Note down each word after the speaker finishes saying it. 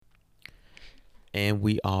And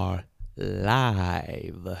we are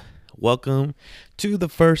live. Welcome to the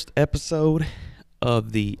first episode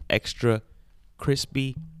of the Extra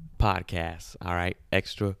Crispy Podcast. All right,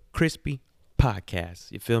 Extra Crispy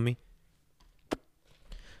Podcast. You feel me?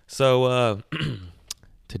 So,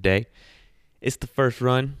 today it's the first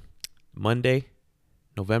run, Monday,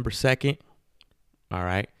 November 2nd. All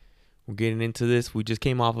right, we're getting into this. We just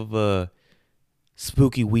came off of a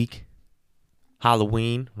spooky week,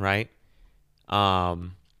 Halloween, right?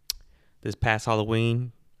 This past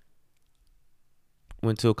Halloween,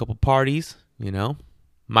 went to a couple parties,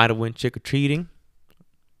 might have went trick-or-treating.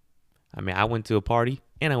 I went to a party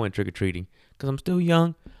and I went trick-or-treating because I'm still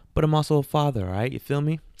young, but I'm also a father, all right? You feel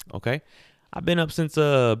me? Okay. I've been up since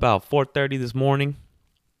about 4:30 this morning.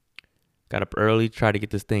 Got up early, tried to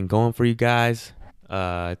get this thing going for you guys.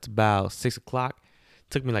 It's about 6 o'clock.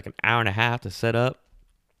 Took me like an hour and a half to set up.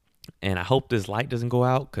 And I hope this light doesn't go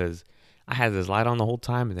out because I had this light on the whole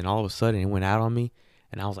time, and then all of a sudden it went out on me.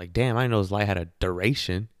 And I was like, damn, I didn't know this light had a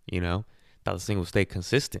duration, Thought this thing would stay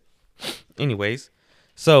consistent. Anyways,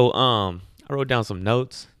 so I wrote down some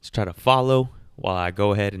notes to try to follow while I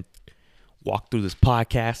go ahead and walk through this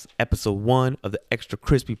podcast, episode 1 of the Extra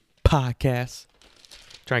Crispy Podcast.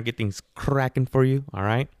 Trying to get things cracking for you, all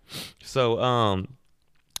right? So,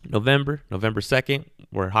 November 2nd,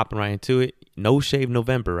 we're hopping right into it. No Shave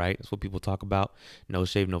November, right? That's what people talk about. No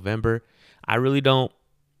Shave November. I really don't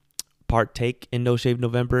partake in No Shave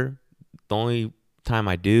November. The only time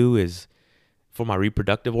I do is for my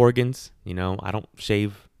reproductive organs. I don't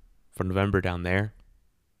shave for November down there.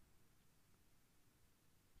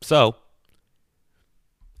 So,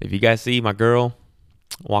 if you guys see my girl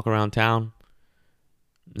walk around town,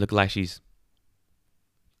 look like she's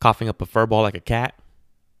coughing up a fur ball like a cat,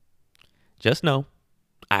 just know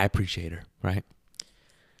I appreciate her, right?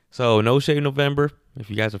 So, No Shave November, if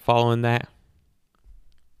you guys are following that,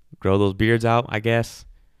 grow those beards out, I guess.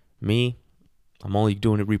 Me, I'm only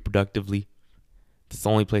doing it reproductively. It's the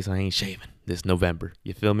only place I ain't shaving this November.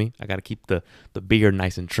 You feel me? I got to keep the beard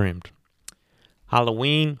nice and trimmed.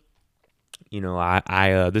 Halloween,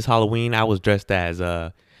 this Halloween, I was dressed as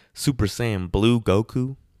Super Saiyan Blue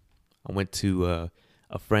Goku. I went to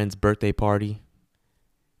a friend's birthday party.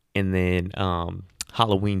 And then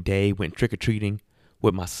Halloween day, went trick-or-treating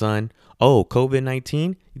with my son. Oh,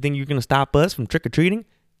 COVID-19? You think you're going to stop us from trick-or-treating?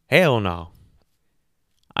 Hell no.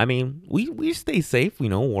 We stay safe,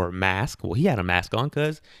 wore a mask. Well, he had a mask on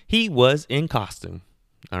because he was in costume.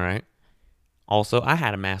 All right. Also, I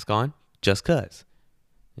had a mask on just because.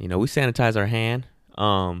 We sanitized our hand.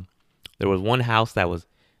 There was one house that was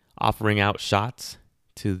offering out shots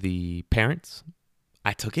to the parents.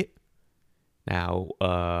 I took it.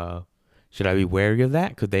 Now, should I be wary of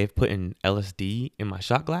that? Could they have put in LSD in my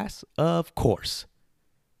shot glass? Of course.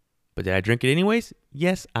 But did I drink it anyways?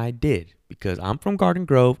 Yes, I did. Because I'm from Garden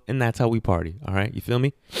Grove, and that's how we party. All right? You feel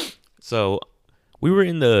me? So, we were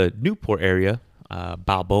in the Newport area,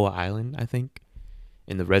 Balboa Island, I think,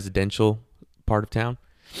 in the residential part of town.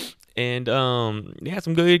 And they had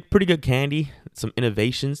some pretty good candy, some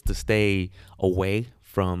innovations to stay away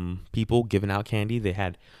from people giving out candy. They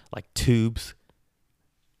had like tubes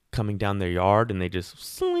coming down their yard, and they just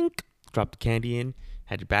slink, drop the candy in,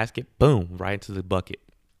 had your basket, boom, right into the bucket.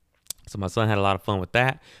 So my son had a lot of fun with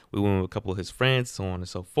that. We went with a couple of his friends, so on and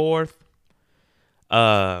so forth.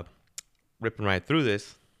 Ripping right through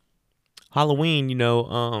this. Halloween,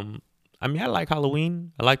 I like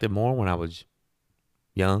Halloween. I liked it more when I was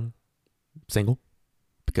young, single,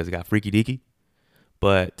 because it got freaky deaky.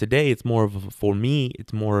 But today it's more of, for me,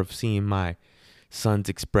 it's more of seeing my son's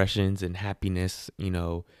expressions and happiness,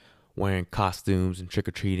 wearing costumes and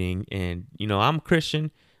trick-or-treating. And, I'm a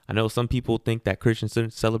Christian. I know some people think that Christians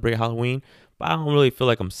shouldn't celebrate Halloween, but I don't really feel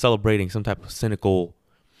like I'm celebrating some type of cynical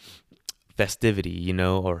festivity,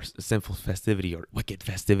 or sinful festivity or wicked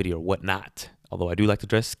festivity or whatnot. Although I do like to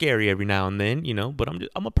dress scary every now and then, but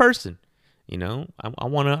I'm a person, I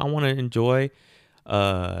wanna enjoy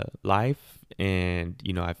life, and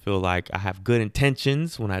I feel like I have good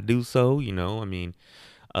intentions when I do so. To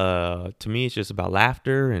me it's just about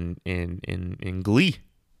laughter and glee,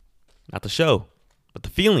 not the show, but the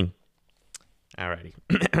feeling. Alrighty.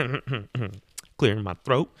 Clearing my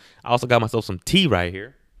throat. I also got myself some tea right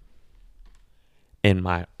here in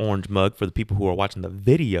my orange mug for the people who are watching the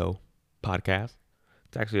video podcast.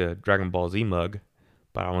 It's actually a Dragon Ball Z mug,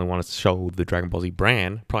 but I only want to show the Dragon Ball Z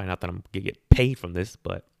brand. Probably not that I'm going to get paid from this,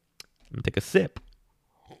 but let me take a sip.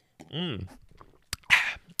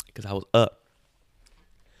 Because I was up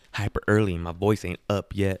hyper early and my voice ain't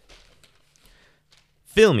up yet.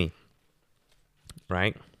 Feel me?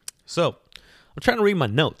 Right? So, I'm trying to read my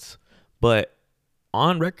notes, but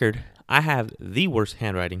on record, I have the worst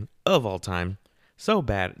handwriting of all time. So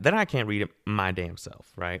bad that I can't read it my damn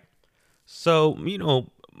self, right? So,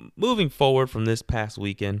 moving forward from this past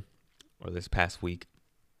weekend or this past week,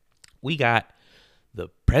 we got the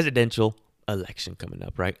presidential election coming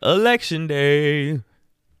up, right? Election day,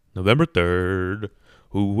 November 3rd.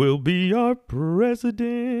 Who will be our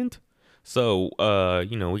president? So,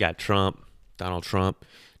 we got Trump, Donald Trump,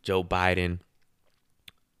 Joe Biden,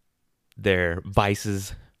 their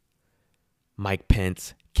vices, Mike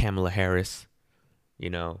Pence, Kamala Harris.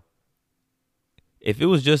 If it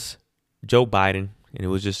was just Joe Biden and it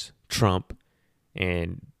was just Trump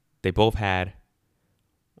and they both had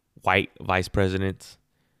white vice presidents,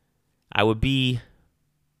 I would be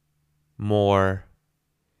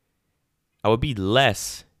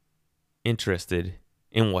less interested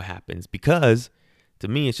in what happens, because to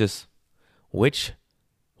me it's just, which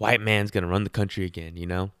white man's going to run the country again,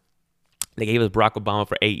 They gave us Barack Obama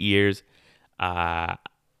for 8 years. I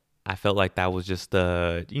felt like that was just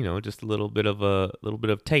just a little bit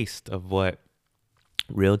of taste of what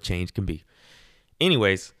real change can be.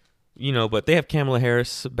 Anyways, but they have Kamala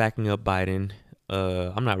Harris backing up Biden.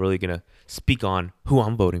 I'm not really gonna speak on who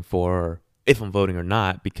I'm voting for or if I'm voting or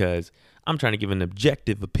not, because I'm trying to give an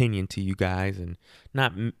objective opinion to you guys and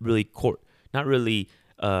not really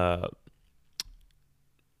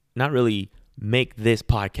make this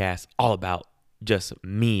podcast all about just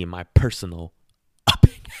me and my personal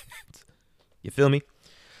opinions. You feel me?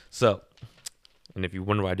 So, and if you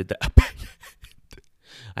wonder why I did that,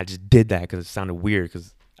 I just did that because it sounded weird,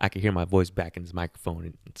 because I could hear my voice back in this microphone,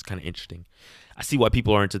 and it's kind of interesting. I see why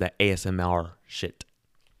people are into that ASMR shit.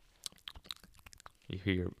 You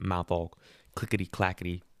hear your mouth all clickety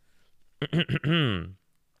clackety.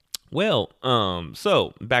 Well,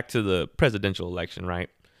 so back to the presidential election, right?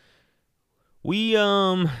 We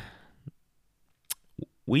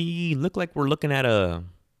look like we're looking at a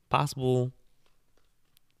possible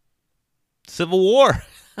civil war.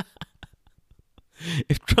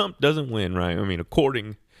 If Trump doesn't win, right? I mean,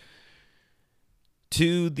 according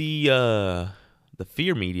to the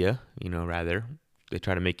fear media, rather, they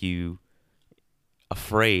try to make you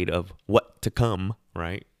afraid of what to come,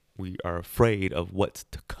 right? We are afraid of what's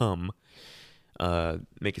to come.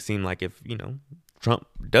 Make it seem like if, Trump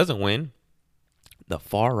doesn't win, the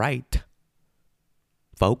far right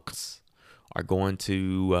folks are going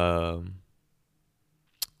to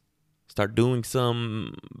start doing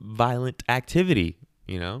some violent activity,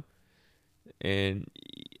 and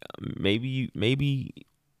maybe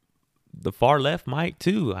the far left might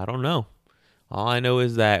too. I don't know. All I know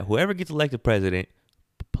is that whoever gets elected president,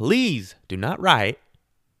 please do not riot.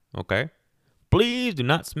 Okay? Please do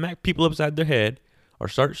not smack people upside their head or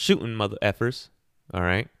start shooting mother effers. All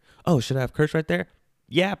right? Oh, should I have cursed right there?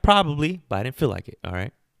 Yeah, probably, but I didn't feel like it. All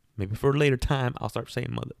right? Maybe for a later time, I'll start saying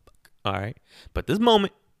motherfucker. All right? But this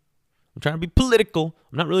moment, I'm trying to be political.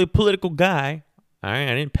 I'm not really a political guy. All right?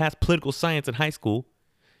 I didn't pass political science in high school.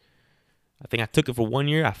 I think I took it for 1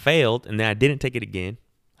 year. I failed, and then I didn't take it again.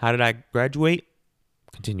 How did I graduate?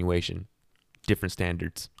 Continuation. Different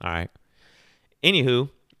standards. All right? Anywho,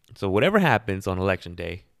 so whatever happens on election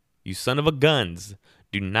day, you son of a guns,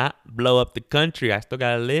 do not blow up the country. I still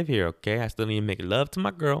got to live here, okay? I still need to make love to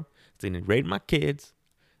my girl. I still need to raise my kids.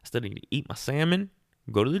 I still need to eat my salmon,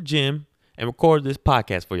 go to the gym, and record this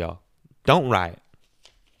podcast for y'all. Don't riot.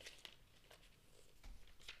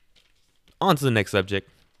 On to the next subject.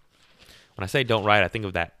 When I say don't riot, I think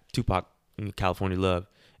of that Tupac, California Love.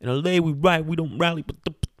 In LA, we riot, we don't rally. But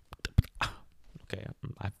okay,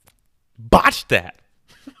 I botched that.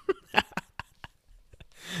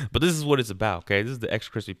 But this is what it's about, okay? This is the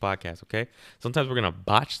Extra Crispy Podcast, okay? Sometimes we're going to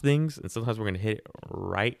botch things, and sometimes we're going to hit it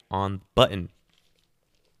right on the button.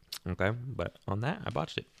 Okay? But on that, I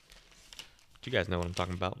botched it. But you guys know what I'm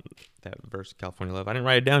talking about, that verse, California Love. I didn't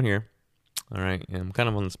write it down here. All right? And I'm kind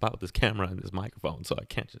of on the spot with this camera and this microphone, so I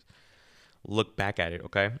can't just look back at it,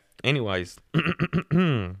 okay? Anyways,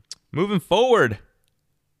 moving forward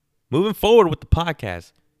with the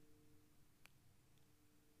podcast.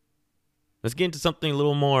 Let's get into something a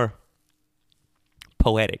little more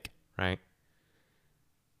poetic, right?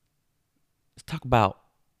 Let's talk about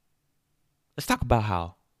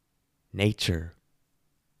how nature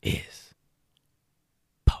is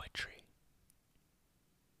poetry.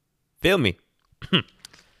 Feel me?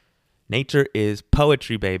 Nature is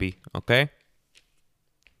poetry, baby, okay?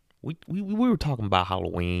 We were talking about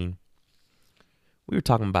Halloween. We were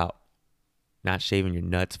talking about not shaving your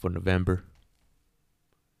nuts for November.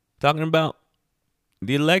 Talking about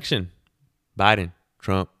the election, Biden,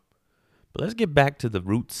 Trump. But let's get back to the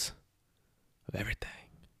roots of everything.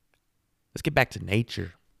 Let's get back to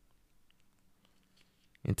nature.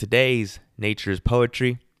 In today's nature's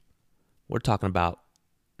poetry, we're talking about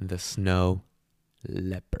the snow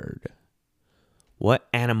leopard. What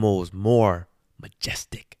animal is more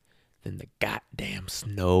majestic than the goddamn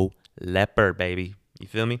snow leopard, baby? You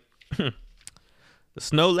feel me? The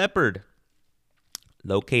snow leopard,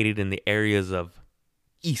 located in the areas of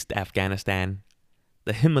East Afghanistan,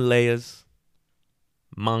 the Himalayas,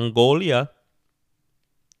 Mongolia,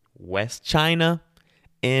 West China,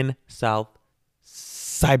 and South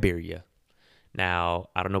Siberia. Now,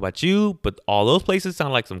 I don't know about you, but all those places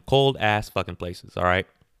sound like some cold ass fucking places, all right?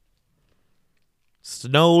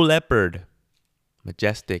 Snow leopard,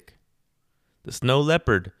 majestic. The snow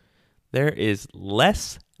leopard, there is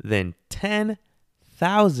less than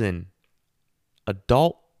 10,000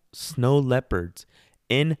 adult snow leopards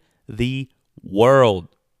in the world.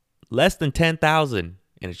 Less than 10,000,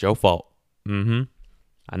 and it's your fault.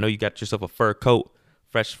 I know you got yourself a fur coat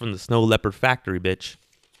fresh from the snow leopard factory, bitch.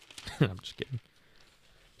 I'm just kidding.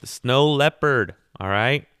 The snow leopard, all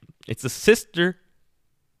right? It's in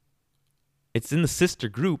the sister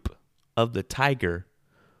group of the tiger,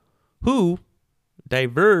 who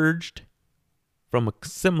diverged from a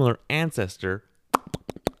similar ancestor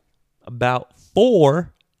about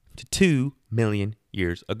 4 to 2 million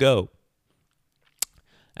years ago.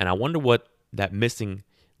 And I wonder what that missing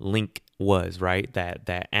link was, right?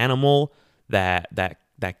 That animal, that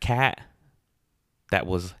cat that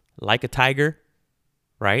was like a tiger,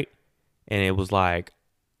 right? And it was like,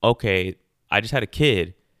 okay, I just had a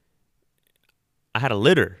kid. I had a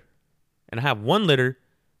litter. And I have one litter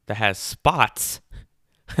that has spots.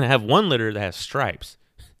 And I have one litter that has stripes.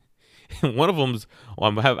 And one of them's,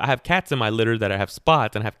 I have cats in my litter that have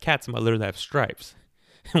spots, and I have cats in my litter that have stripes.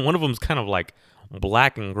 And one of them's kind of like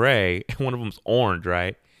black and gray, and one of them's orange,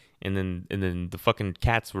 right? And then the fucking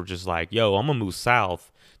cats were just like, yo, I'm gonna move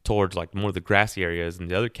south towards like more of the grassy areas, and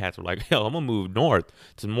the other cats were like, yo, I'm gonna move north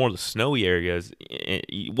to more of the snowy areas.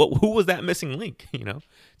 Who was that missing link? You know,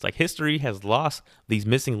 it's like history has lost these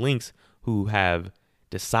missing links who have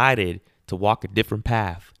decided to walk a different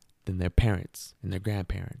path than their parents and their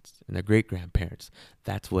grandparents and their great grandparents.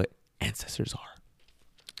 That's what ancestors are.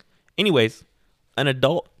 Anyways, an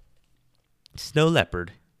adult snow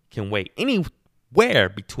leopard can weigh anywhere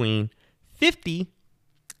between 50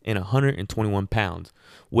 and 121 pounds,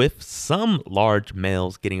 with some large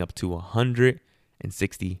males getting up to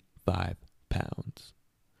 165 pounds.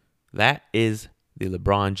 That is the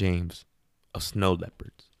LeBron James of snow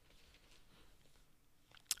leopards.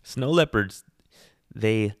 Snow leopards,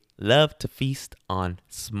 they love to feast on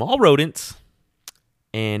small rodents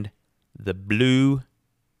and the blue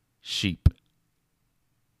sheep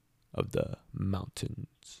of the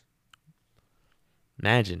mountains.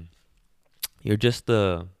 Imagine you're just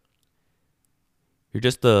a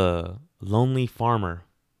lonely farmer,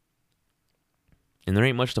 and there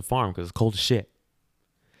ain't much to farm because it's cold as shit.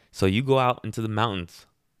 So you go out into the mountains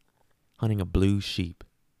hunting a blue sheep.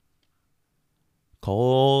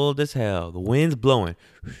 Cold as hell. The wind's blowing.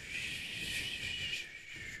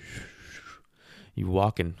 You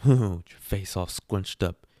walking with your face all scrunched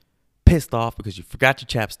up, pissed off because you forgot your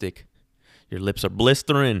chapstick. Your lips are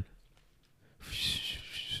blistering.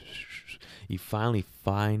 You finally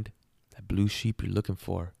find that blue sheep you're looking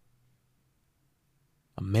for.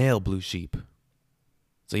 A male blue sheep.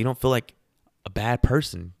 So you don't feel like a bad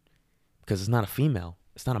person because it's not a female.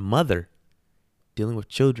 It's not a mother dealing with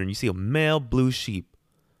children. You see a male blue sheep,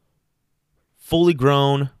 fully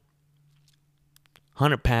grown,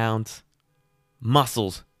 100 pounds,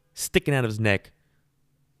 muscles sticking out of his neck.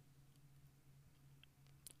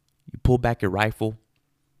 You pull back your rifle.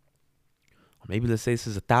 Or maybe let's say this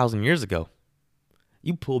is 1,000 years ago.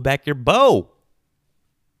 You pull back your bow.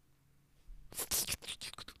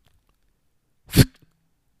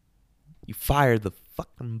 You fire the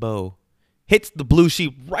fucking bow. Hits the blue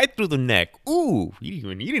sheep right through the neck. Ooh, you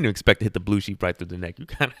didn't expect to hit the blue sheep right through the neck.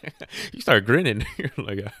 You start grinning. You're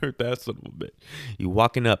like, I heard that son of a bit. You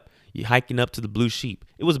hiking up to the blue sheep.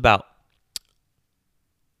 It was about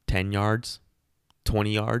 10 yards,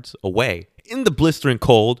 20 yards away in the blistering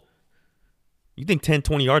cold. You think 10,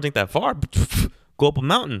 20 yards ain't that far? Go up a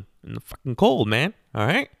mountain in the fucking cold, man. All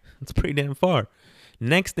right? It's pretty damn far.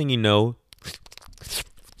 Next thing you know,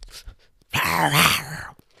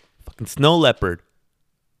 fucking snow leopard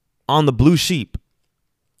on the blue sheep,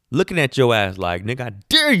 looking at your ass like, nigga, I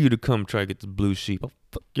dare you to come try to get the blue sheep. I'll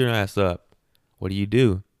fuck your ass up. What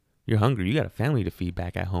do? You're hungry. You got a family to feed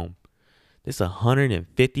back at home. This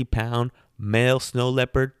 150-pound male snow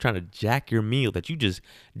leopard trying to jack your meal that you just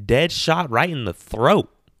dead shot right in the throat.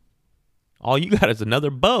 All you got is another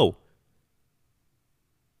bow.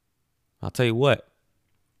 I'll tell you what,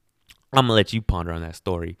 I'm gonna let you ponder on that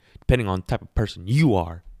story. Depending on the type of person you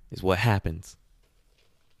are, is what happens.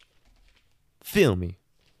 Feel me?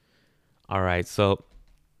 All right, so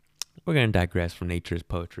we're gonna digress from nature's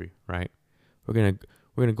poetry, right? We're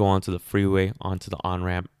gonna go onto the freeway, onto the on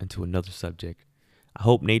ramp, into another subject. I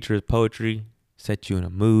hope nature's poetry set you in a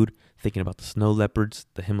mood, thinking about the snow leopards,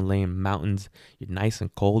 the Himalayan mountains. You're nice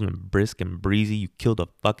and cold and brisk and breezy. You killed a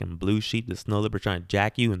fucking blue sheep, the snow leopard trying to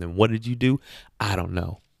jack you, and then what did you do? I don't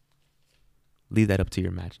know. Leave that up to your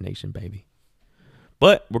imagination, baby.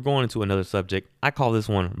 But we're going into another subject. I call this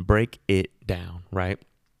one Break It Down, right?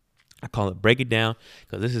 I call it Break It Down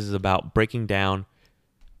because this is about breaking down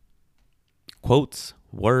quotes,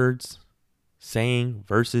 words, saying,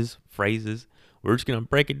 verses, phrases. We're just gonna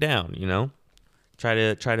break it down, you know? Try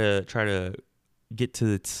to get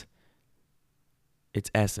to its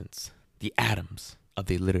essence, the atoms of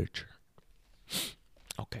the literature.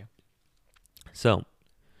 Okay. So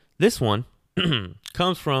this one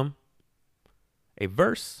comes from a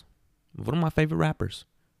verse of one of my favorite rappers.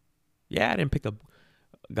 Yeah, I didn't pick a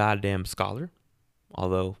goddamn scholar,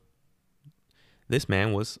 although this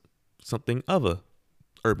man was something of a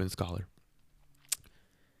urban scholar.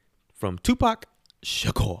 From Tupac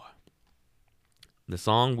Shakur. The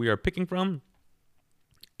song we are picking from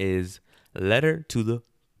is Letter to the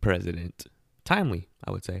President. Timely,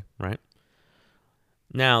 I would say, right?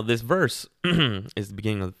 Now, this verse is the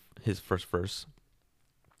beginning of his first verse.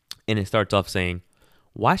 And it starts off saying,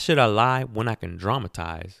 "Why should I lie when I can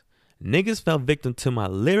dramatize? Niggas fell victim to my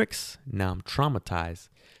lyrics, now I'm traumatized.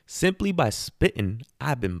 Simply by spitting,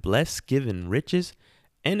 I've been blessed, given riches.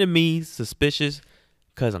 Enemies suspicious,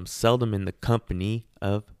 cause I'm seldom in the company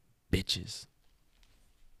of bitches."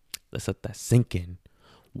 Let's let that sink in.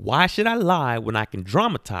 Why should I lie when I can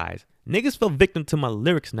dramatize? Niggas fell victim to my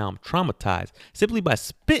lyrics, now I'm traumatized. Simply by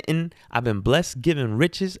spitting, I've been blessed, given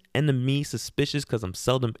riches. Enemies suspicious, cause I'm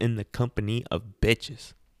seldom in the company of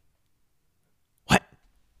bitches. What?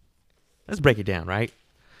 Let's break it down, right?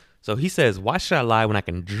 So he says, why should I lie when I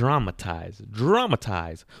can dramatize?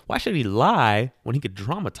 Dramatize. Why should he lie when he could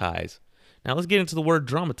dramatize? Now let's get into the word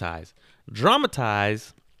dramatize.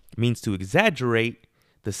 Dramatize means to exaggerate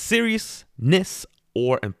the seriousness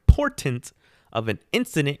or importance of an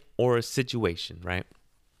incident or a situation, right?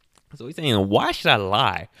 So he's saying, why should I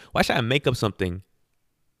lie? Why should I make up something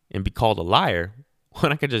and be called a liar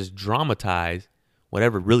when I could just dramatize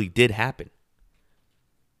whatever really did happen?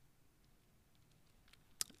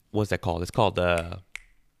 What's that called? It's called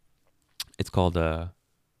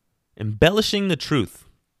embellishing the truth.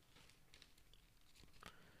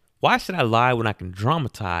 Why should I lie when I can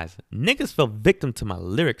dramatize? Niggas fell victim to my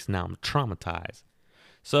lyrics, now I'm traumatized.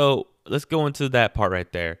 So let's go into that part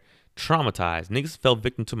right there. Traumatized. Niggas fell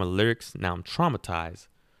victim to my lyrics, now I'm traumatized.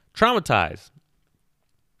 Traumatized.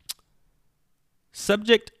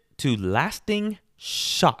 Subject to lasting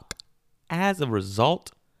shock as a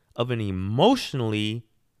result of an emotionally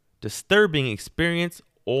disturbing experience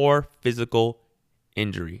or physical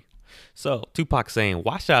injury. So Tupac saying,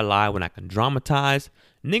 why should I lie when I can dramatize?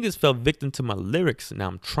 Niggas fell victim to my lyrics, now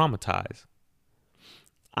I'm traumatized.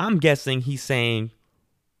 I'm guessing he's saying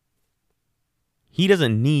he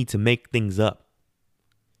doesn't need to make things up.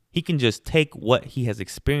 He can just take what he has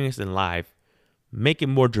experienced in life, make it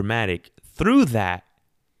more dramatic. Through that,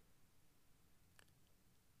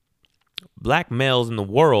 black males in the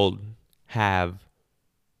world have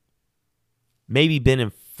maybe been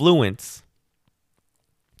influenced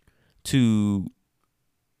to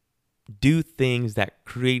do things that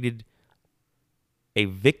created a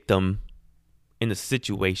victim in a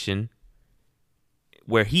situation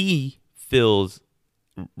where he feels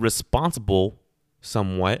responsible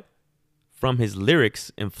somewhat from his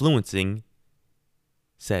lyrics influencing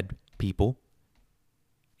said people,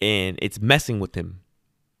 and it's messing with him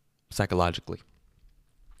psychologically.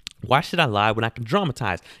 Why should I lie when I can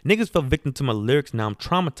dramatize? Niggas fell victim to my lyrics, now I'm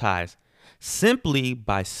traumatized. Simply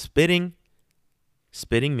by spitting.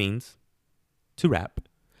 Spitting means to rap.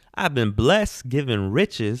 I've been blessed, given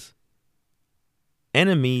riches.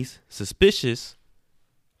 Enemies suspicious,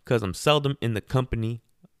 because I'm seldom in the company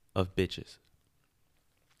of bitches.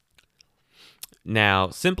 Now,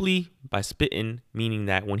 simply by spitting, meaning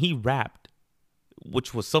that when he rapped,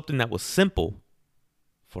 which was something that was simple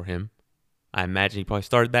for him, I imagine he probably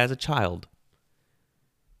started that as a child.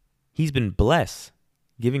 He's been blessed,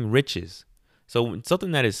 giving riches. So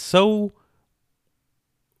something that is so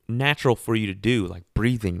natural for you to do, like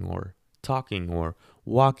breathing or talking or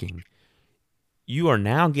walking, you are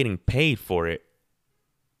now getting paid for it.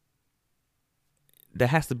 That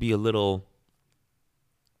has to be a little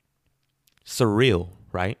surreal,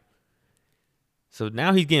 right? So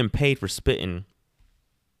now he's getting paid for spitting.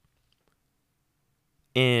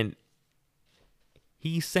 And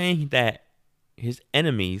he's saying that his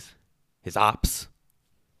enemies, his ops,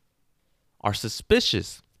 are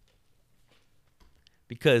suspicious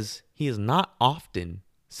because he is not often,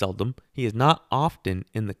 seldom, he is not often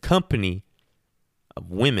in the company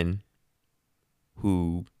of women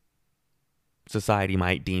who society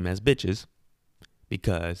might deem as bitches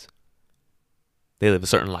because they live a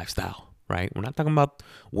certain lifestyle, right? We're not talking about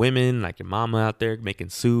women like your mama out there making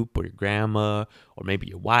soup or your grandma or maybe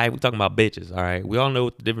your wife. We're talking about bitches, all right? We all know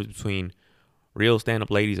what the difference between real stand-up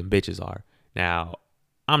ladies and bitches are. Now,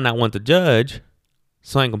 I'm not one to judge,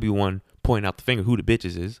 so I ain't gonna be one pointing out the finger who the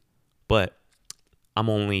bitches is, but I'm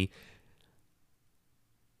only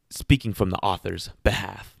speaking from the author's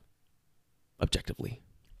behalf, objectively.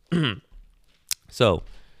 So,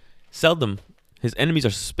 seldom his enemies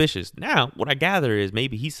are suspicious. Now, what I gather is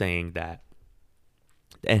maybe he's saying that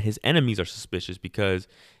his enemies are suspicious because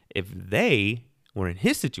if they were in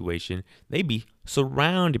his situation, they'd be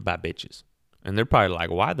surrounded by bitches. And they're probably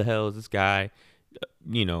like, why the hell is this guy,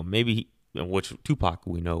 maybe, which Tupac,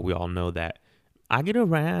 we all know that I get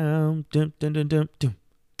around, dum, dum, dum, dum, dum,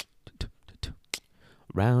 dum, dum,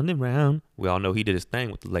 round and round. We all know he did his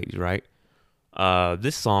thing with the ladies, right?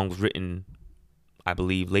 This song was written, I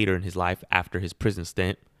believe, later in his life after his prison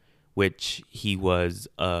stint, which he was,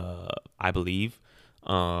 I believe,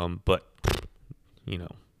 but,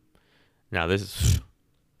 now this is,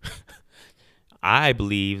 I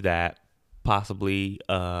believe that possibly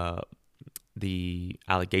the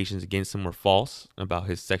allegations against him were false about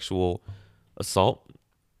his sexual assault.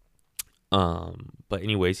 But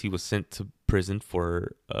anyways, he was sent to prison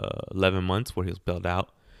for 11 months where he was bailed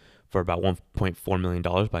out for about $1.4 million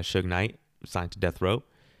by Suge Knight, signed to death row.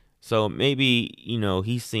 So maybe,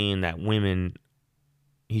 he's seeing that women,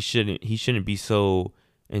 he shouldn't be so,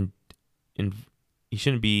 he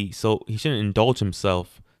shouldn't indulge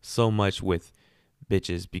himself so much with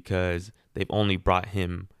bitches because they've only brought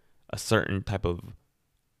him a certain type of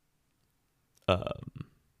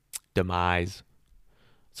demise,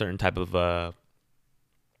 certain type of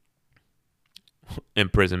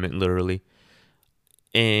imprisonment, literally.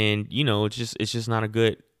 And it's just not a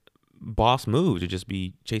good boss move to just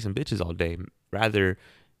be chasing bitches all day. Rather,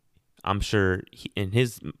 I'm sure in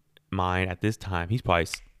his mind at this time, he's probably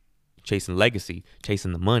chasing legacy,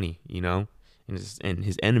 chasing the money, and his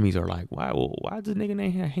enemies are like, why is this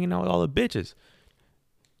nigga hanging out with all the bitches?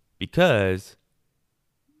 Because,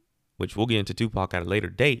 which we'll get into Tupac at a later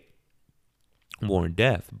date, more in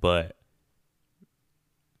depth, but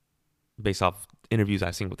based off interviews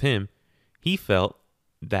I've seen with him, he felt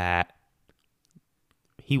that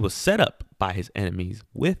he was set up by his enemies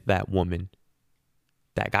with that woman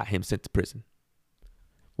that got him sent to prison.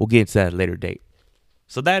 We'll get into that at a later date.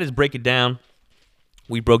 So that is Break It Down.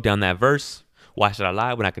 We broke down that verse. Why should I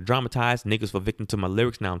lie when I can dramatize? Niggas fall victim to my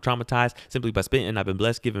lyrics, now I'm traumatized. Simply by spitting, I've been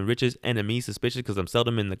blessed, giving riches. Enemies suspicious because I'm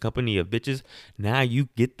seldom in the company of bitches. Now you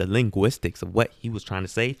get the linguistics of what he was trying to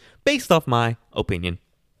say based off my opinion.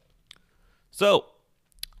 So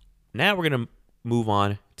now we're going to move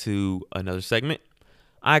on to another segment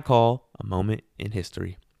I call A Moment in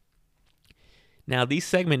History. Now these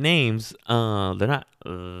segment names, they're not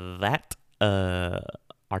that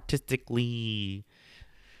artistically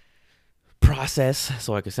process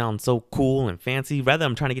so I can sound so cool and fancy. Rather,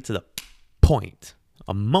 I'm trying to get to the point.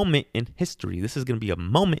 A moment in history. This is going to be a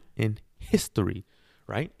moment in history,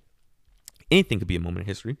 right? Anything could be a moment in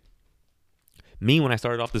history. Me, when I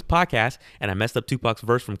started off this podcast and I messed up Tupac's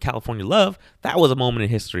verse from California Love, that was a moment in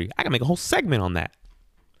history. I can make a whole segment on that.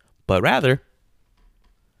 But rather,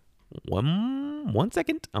 one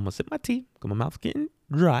second, I'm going to sip my tea because my mouth's getting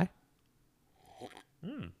dry.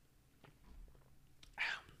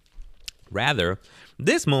 Rather,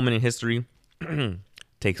 this moment in history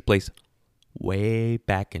takes place way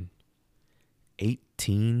back in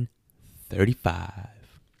 1835,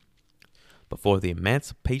 before the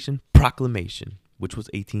Emancipation Proclamation, which was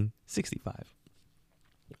 1865.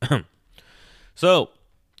 So,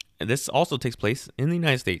 this also takes place in the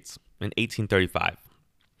United States in 1835.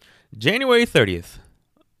 January 30th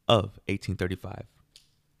of 1835,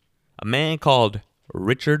 a man called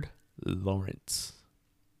Richard Lawrence.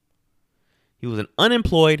 He was an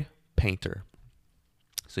unemployed painter.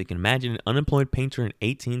 So you can imagine an unemployed painter in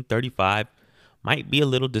 1835 might be a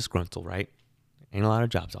little disgruntled, right? Ain't a lot of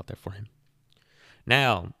jobs out there for him.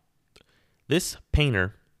 Now, this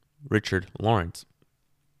painter, Richard Lawrence,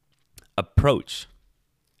 approached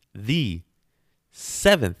the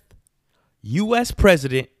 7th U.S.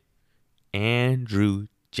 President, Andrew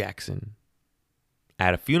Jackson,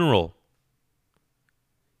 at a funeral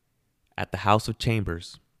at the House of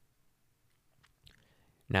Chambers.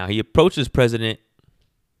 Now, he approached his president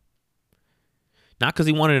not because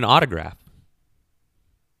he wanted an autograph,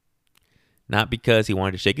 not because he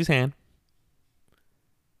wanted to shake his hand,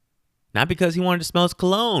 not because he wanted to smell his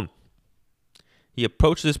cologne. He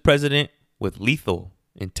approached this president with lethal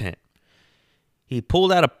intent. He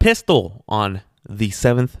pulled out a pistol on the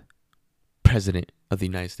 7th president of the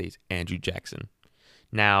United States, Andrew Jackson.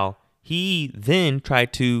 Now, he then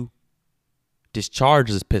tried to discharge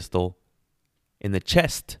his pistol in the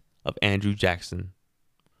chest of Andrew Jackson.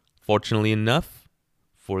 Fortunately enough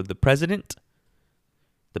for the president,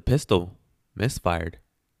 the pistol misfired.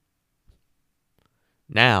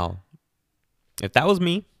 Now, if that was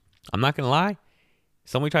me, I'm not going to lie,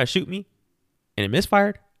 somebody tried to shoot me and it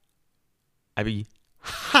misfired, I'd be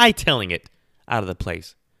hightailing it out of the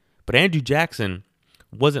place. But Andrew Jackson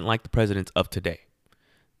wasn't like the presidents of today.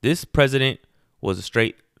 This president was a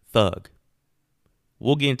straight thug.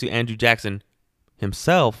 We'll get into Andrew Jackson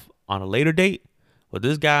himself on a later date, but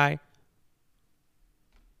this guy,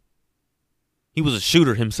 he was a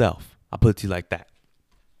shooter himself. I'll put it to you like that.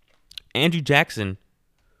 Andrew Jackson,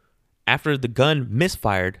 after the gun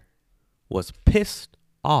misfired, was pissed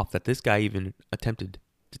off that this guy even attempted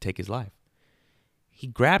to take his life. He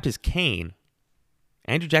grabbed his cane.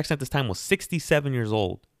 Andrew Jackson at this time was 67 years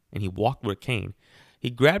old, and he walked with a cane. He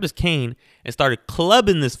grabbed his cane and started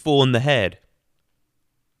clubbing this fool in the head.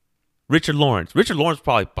 Richard Lawrence. Richard Lawrence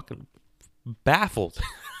probably fucking baffled.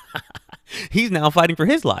 He's now fighting for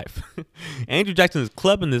his life. Andrew Jackson is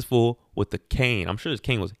clubbing this fool with the cane. I'm sure this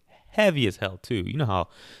cane was heavy as hell too. You know how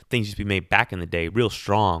things used to be made back in the day, real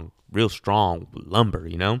strong lumber,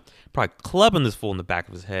 you know? Probably clubbing this fool in the back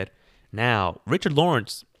of his head. Now, Richard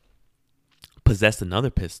Lawrence possessed another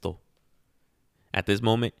pistol. At this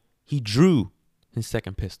moment, he drew his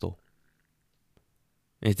second pistol.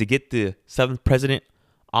 And to get the 7th president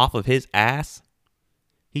off of his ass,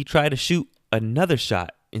 he tried to shoot another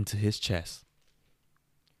shot into his chest.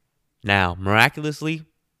 Now, miraculously,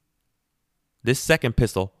 this second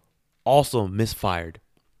pistol also misfired.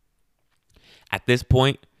 At this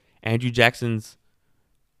point, Andrew Jackson's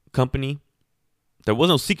company, there was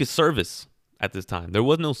no Secret Service at this time. There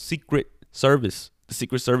was no Secret Service. The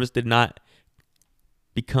Secret Service did not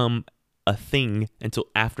become a thing until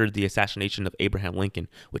after the assassination of Abraham Lincoln,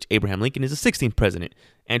 which Abraham Lincoln is the 16th president.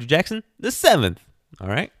 Andrew Jackson, the 7th. All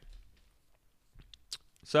right.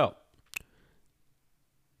 So,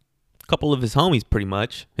 a couple of his homies, pretty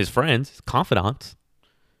much, his friends, his confidants,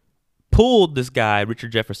 pulled this guy,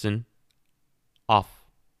 Richard Jefferson, off,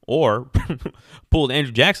 or pulled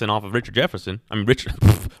Andrew Jackson off of Richard Jefferson. I mean,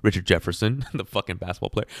 Richard Jefferson, the fucking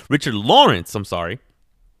basketball player. Richard Lawrence, I'm sorry.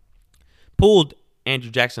 Pulled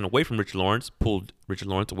Andrew Jackson away from Richard Lawrence, pulled Richard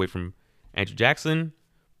Lawrence away from Andrew Jackson.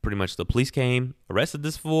 Pretty much the police came, arrested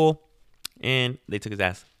this fool, and they took his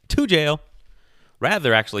ass to jail.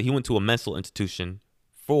 Rather, actually, he went to a mental institution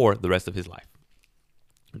for the rest of his life.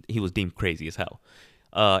 He was deemed crazy as hell.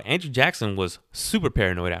 Andrew Jackson was super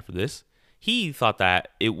paranoid after this. He thought that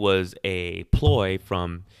it was a ploy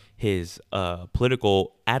from his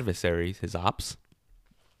political adversaries, his ops,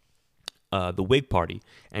 the Whig Party.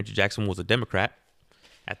 Andrew Jackson was a Democrat.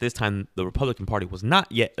 At this time, the Republican Party was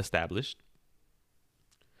not yet established.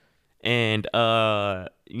 And,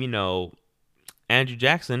 Andrew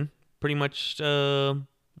Jackson pretty much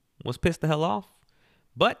was pissed the hell off.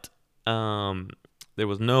 But there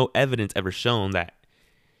was no evidence ever shown that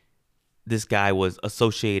this guy was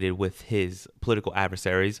associated with his political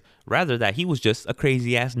adversaries. Rather, that he was just a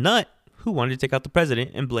crazy-ass nut who wanted to take out the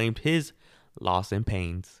president and blamed his loss and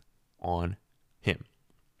pains on him.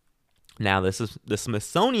 Now, the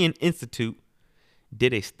Smithsonian Institute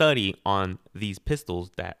did a study on these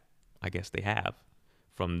pistols that I guess they have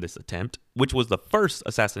from this attempt, which was the first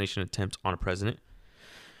assassination attempt on a president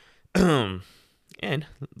and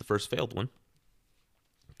the first failed one.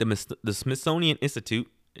 The Smithsonian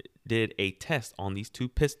Institute did a test on these two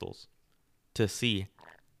pistols to see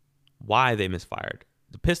why they misfired.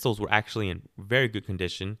 The pistols were actually in very good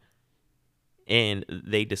condition, and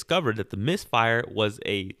they discovered that the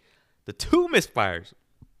two misfires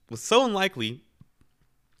was so unlikely.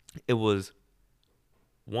 It was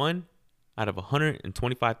 1 out of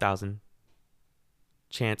 125,000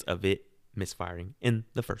 chance of it misfiring in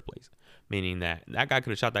the first place. Meaning that guy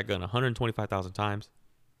could have shot that gun 125,000 times,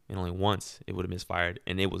 and only once it would have misfired,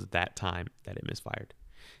 and it was that time that it misfired.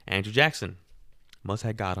 Andrew Jackson must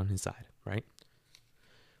have God on his side, right?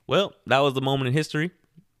 Well, that was the moment in history.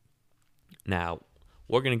 Now,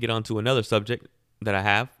 we're going to get on to another subject that I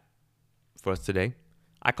have for us today.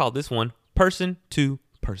 I call this one person to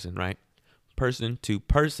person, right? Person to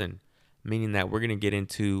person. meaning that we're going to get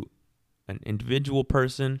into an individual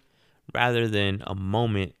person rather than a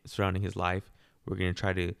moment surrounding his life. We're going to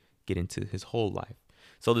try to get into his whole life.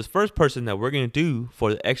 So this first person that we're going to do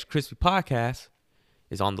for the Extra Crispy podcast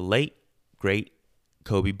is on the late, great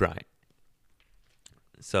Kobe Bryant.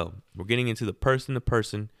 So we're getting into the person to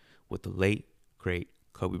person with the late, great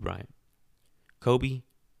Kobe Bryant. Kobe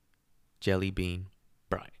Jelly Bean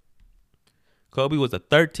Bryant. Kobe was the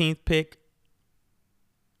 13th pick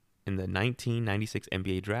in the 1996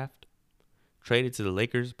 NBA draft. Traded to the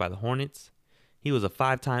Lakers by the Hornets. He was a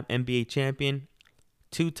 5-time NBA champion,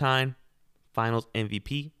 2-time Finals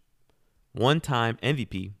MVP, 1-time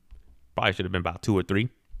MVP. Probably should have been about 2 or 3.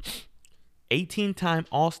 18-time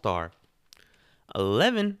All-Star,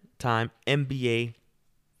 11-time NBA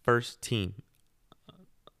first team,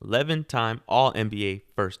 11-time All-NBA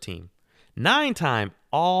first team, 9-time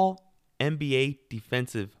All-NBA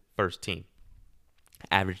defensive first team.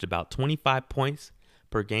 Averaged about 25 points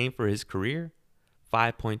per game for his career,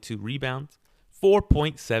 5.2 rebounds,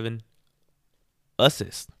 4.7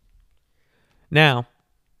 assists. Now,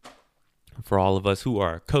 for all of us who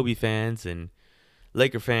are Kobe fans and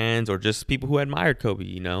Laker fans or just people who admire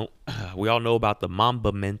Kobe, we all know about the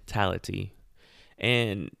Mamba mentality.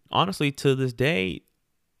 And honestly, to this day,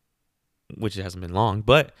 which it hasn't been long,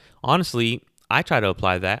 but honestly, I try to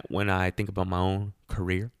apply that when I think about my own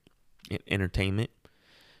career in entertainment,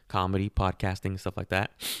 comedy, podcasting, stuff like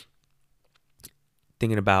that.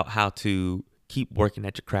 Thinking about how to keep working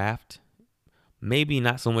at your craft. Maybe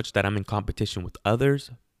not so much that I'm in competition with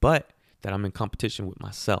others, but that I'm in competition with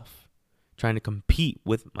myself. Trying to compete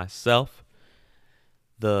with myself.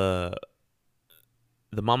 The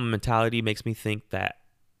Mamba mentality makes me think that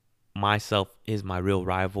myself is my real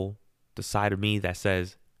rival. The side of me that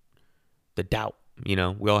says the doubt. We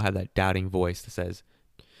all have that doubting voice that says,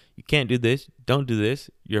 you can't do this. Don't do this.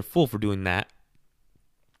 You're a fool for doing that.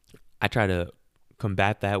 I try to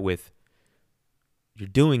combat that with, you're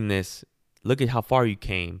doing this. Look at how far you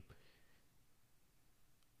came.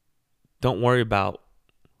 Don't worry about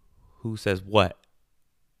who says what.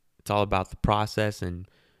 It's all about the process and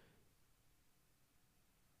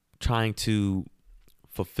trying to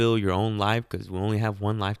fulfill your own life, because we only have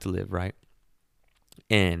one life to live, right?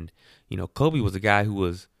 And, Kobe was a guy who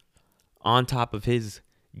was on top of his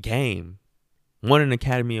game, won an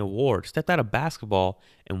Academy Award, stepped out of basketball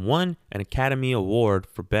and won an Academy Award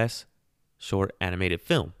for Best Short Animated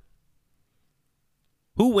Film.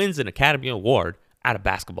 Who wins an Academy Award out of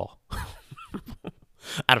basketball?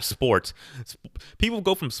 Out of sports. People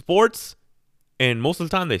go from sports, and most of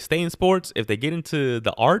the time they stay in sports. If they get into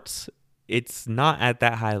the arts, it's not at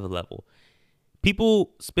that high of a level.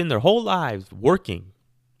 People spend their whole lives working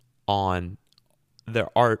on their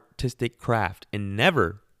artistic craft and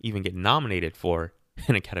never even get nominated for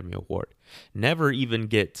an Academy Award. Never even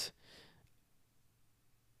get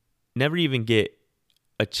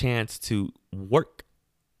a chance to work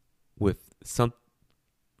with some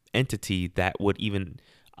entity that would even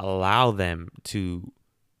allow them to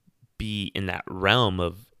be in that realm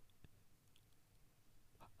of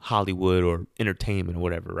Hollywood or entertainment or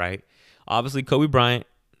whatever, right? Obviously, Kobe Bryant,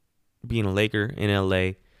 being a Laker in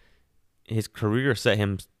LA, his career set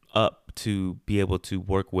him up to be able to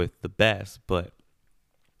work with the best, but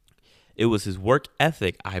it was his work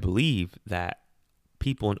ethic, I believe, that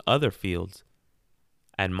people in other fields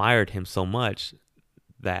admired him so much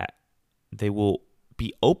that they will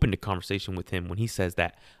be open to conversation with him when he says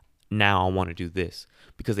that, now I want to do this,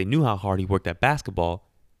 because they knew how hard he worked at basketball.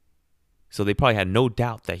 So they probably had no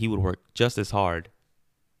doubt that he would work just as hard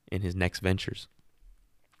in his next ventures.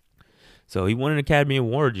 So he won an Academy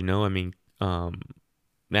Award,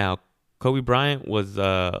 now Kobe Bryant was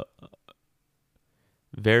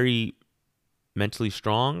very mentally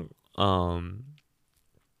strong.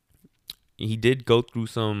 He did go through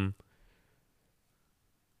some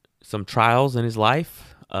trials in his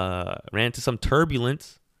life, ran into some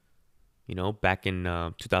turbulence, back in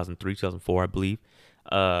 2003, 2004, I believe,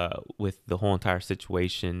 with the whole entire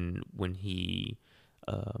situation when he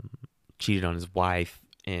cheated on his wife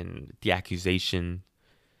and the accusation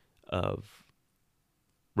of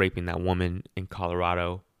raping that woman in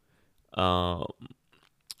Colorado. And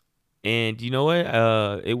you know what?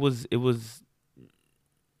 It was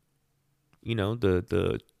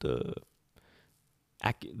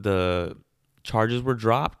the charges were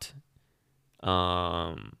dropped.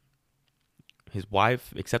 His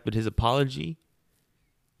wife accepted his apology.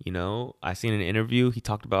 I seen in an interview, he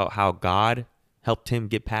talked about how God helped him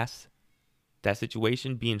get past that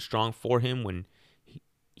situation, being strong for him when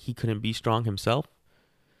he couldn't be strong himself.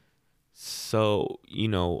 So,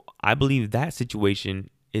 I believe that situation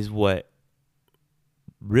is what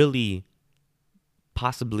really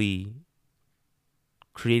possibly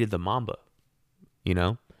created the Mamba, you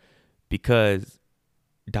know, because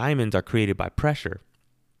diamonds are created by pressure.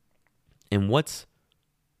 And what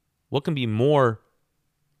can be more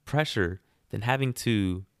pressure than having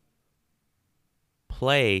to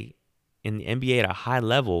play in the NBA at a high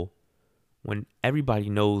level when everybody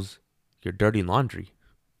knows your dirty laundry?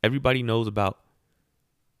 Everybody knows about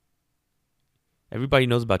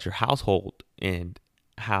your household and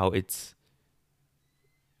how it's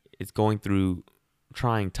going through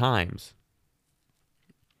trying times.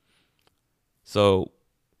 So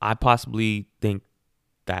I possibly think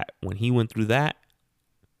that when he went through that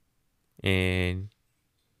and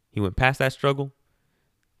he went past that struggle,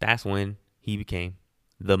 that's when he became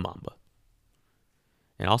the Mamba.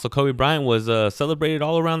 And also Kobe Bryant was celebrated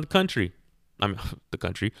all around the country.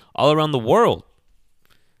 All around the world.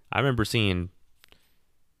 I remember seeing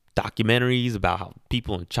documentaries about how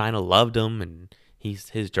people in China loved him, and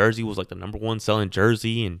his jersey was like the number one selling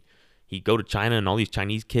jersey, and he'd go to China and all these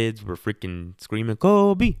Chinese kids were freaking screaming,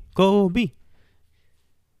 Kobe, Kobe.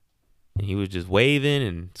 And he was just waving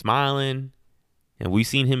and smiling. And we've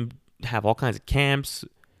seen him have all kinds of camps.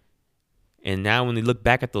 And now when they look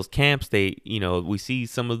back at those camps, we see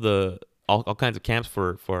some of the all kinds of camps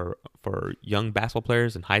for young basketball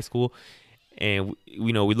players in high school. And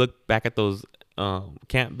we look back at those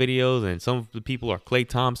camp videos, and some of the people are Klay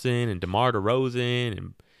Thompson and DeMar DeRozan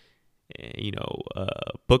and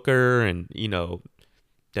Booker and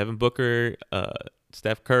Devin Booker,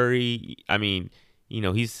 Steph Curry. I mean,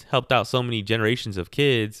 he's helped out so many generations of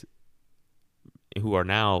kids who are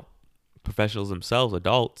now professionals themselves,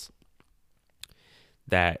 adults,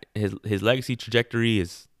 that his legacy trajectory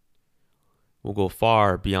will go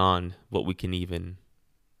far beyond what we can even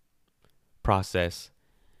process.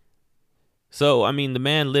 So, I mean, the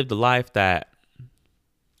man lived a life that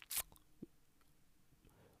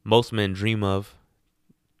most men dream of,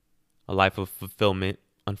 a life of fulfillment.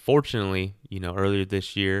 Unfortunately, earlier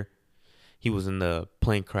this year, he was in the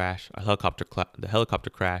plane crash, the helicopter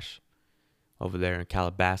crash over there in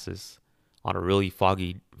Calabasas on a really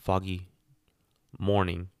foggy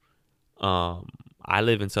morning. I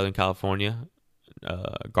live in Southern California,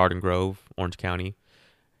 Garden Grove, Orange County,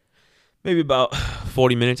 maybe about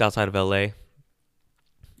 40 minutes outside of LA.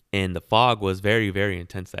 And the fog was very, very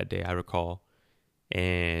intense that day, I recall.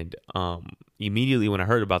 And immediately when I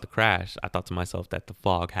heard about the crash, I thought to myself that the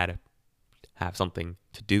fog had to have something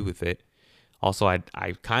to do with it. Also, I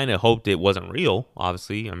kind of hoped it wasn't real,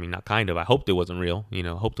 obviously. I mean, not kind of. I hoped it wasn't real.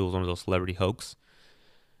 Hoped it was one of those celebrity hoax.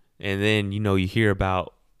 And then, you hear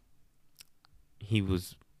about he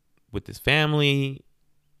was with his family.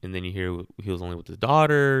 And then you hear he was only with his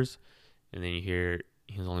daughters. And then you hear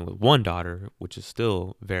he was only with one daughter, which is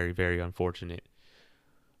still very, very unfortunate.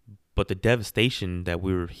 But the devastation that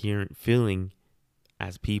we were feeling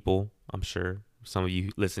as people, I'm sure some of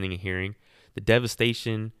you listening and hearing, the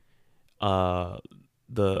devastation, the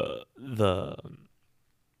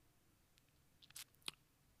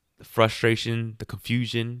frustration, the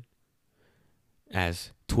confusion,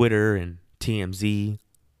 as Twitter and TMZ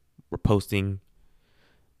were posting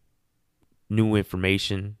new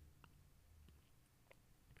information.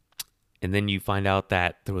 And then you find out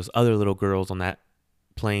that there was other little girls on that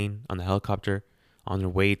plane, on the helicopter, on their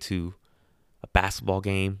way to a basketball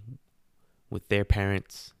game with their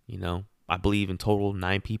parents. I believe in total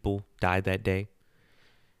 9 people died that day.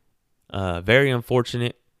 Very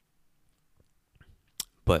unfortunate,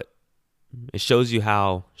 but it shows you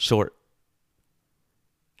how short,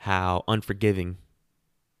 how unforgiving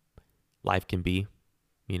life can be,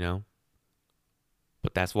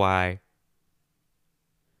 But that's why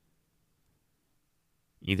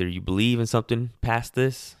either you believe in something past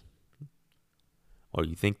this, or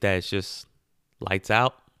you think that it's just lights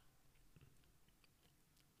out.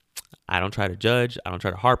 I don't try to judge. I don't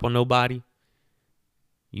try to harp on nobody.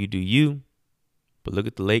 You do you. But look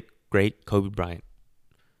at the late, great Kobe Bryant.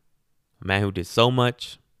 A man who did so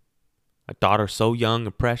much. A daughter so young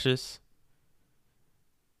and precious.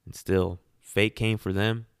 And still, fate came for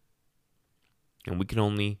them. And we can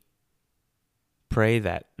only pray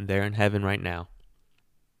that they're in heaven right now.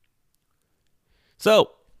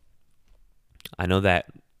 So, I know that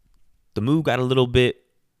the mood got a little bit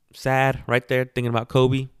sad right there, thinking about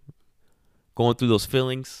Kobe, going through those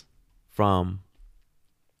feelings from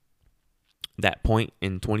that point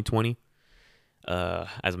in 2020.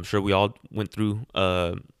 As I'm sure we all went through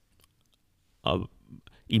a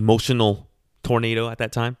emotional tornado at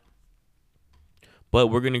that time. But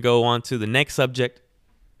we're going to go on to the next subject.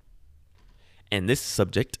 And this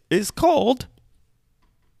subject is called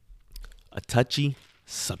a touchy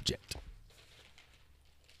subject.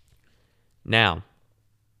 Now,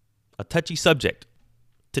 a touchy subject.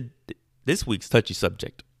 To this week's touchy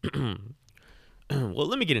subject. Well,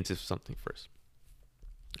 let me get into something first.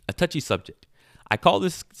 A touchy subject. I call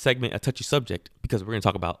this segment a touchy subject because we're going to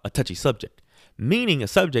talk about a touchy subject, meaning a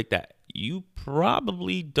subject that you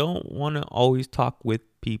probably don't want to always talk with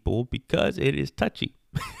people because it is touchy.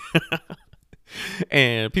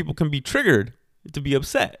 And people can be triggered to be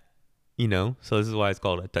upset, so this is why it's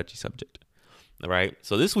called a touchy subject. All right.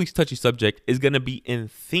 So this week's touchy subject is going to be in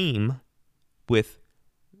theme with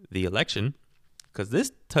the election, because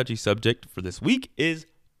this touchy subject for this week is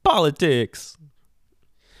politics.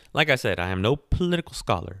 Like I said, I am no political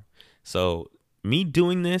scholar. So me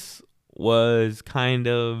doing this was kind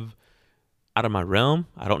of out of my realm.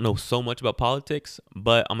 I don't know so much about politics,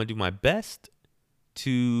 but I'm going to do my best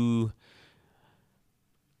to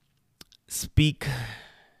speak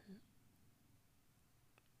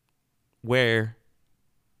with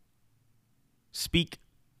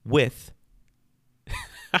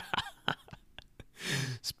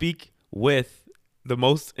the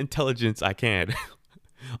most intelligence I can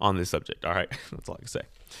on this subject. All right. That's all I can say.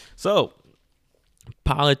 So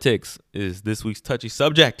politics is this week's touchy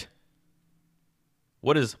subject.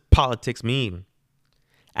 What does politics mean?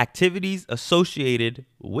 Activities associated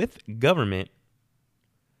with government,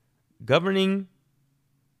 governing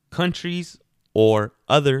countries or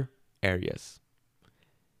other areas.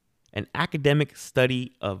 An academic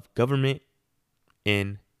study of government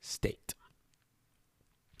in state.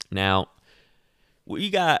 Now, we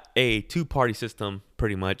got a two-party system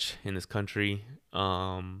pretty much in this country.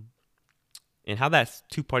 And how that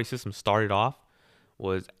two-party system started off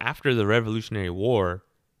was after the Revolutionary War,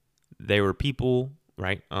 there were people,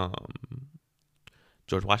 right?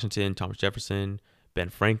 George Washington, Thomas Jefferson, Ben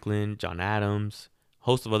Franklin, John Adams,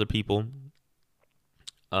 host of other people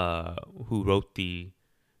who wrote the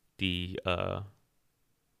United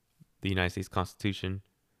States Constitution.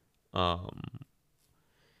 Some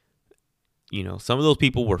of those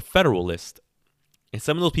people were Federalist, and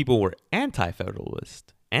some of those people were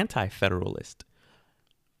anti-Federalist.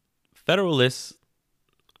 Federalists,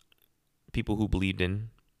 people who believed in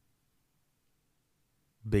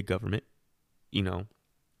big government,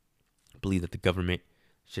 believe that the government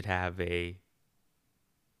should have a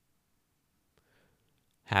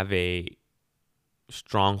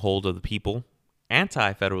stronghold of the people.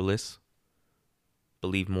 Anti-Federalists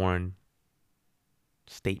believe more in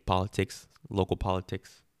state politics, local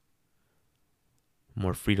politics,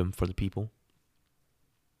 more freedom for the people.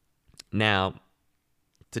 Now,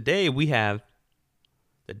 today we have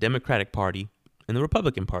the Democratic Party and the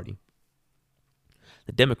Republican Party.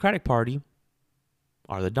 The Democratic Party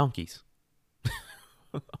are the donkeys.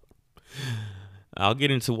 I'll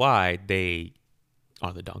get into why they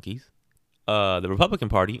are the donkeys. The Republican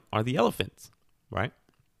Party are the elephants, right?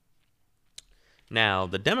 Now,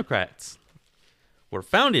 the Democrats were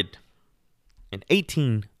founded in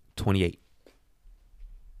 1828.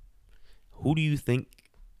 Who do you think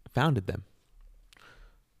founded them?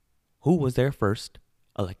 Who was their first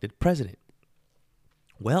elected president?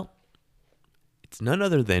 Well, it's none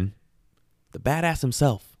other than the badass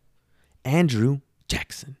himself, Andrew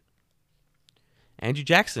Jackson. Andrew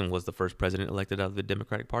Jackson was the first president elected out of the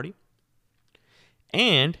Democratic Party.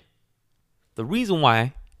 And the reason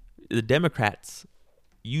why the Democrats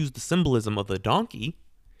use the symbolism of the donkey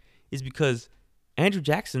is because Andrew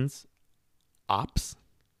Jackson's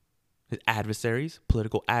his adversaries,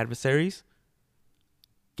 political adversaries,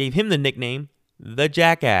 gave him the nickname the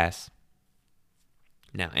Jackass.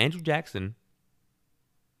 Now, Andrew Jackson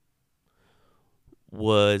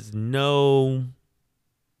was no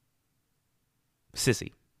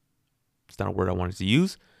sissy. It's not a word I wanted to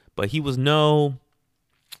use, but he wasn't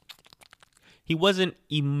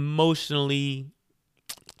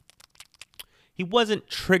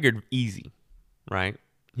triggered easy, right?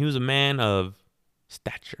 He was a man of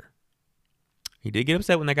stature. He did get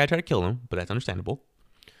upset when that guy tried to kill him, but that's understandable.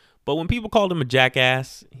 But when people called him a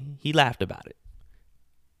jackass, he laughed about it.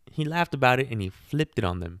 He laughed about it and he flipped it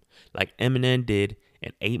on them like Eminem did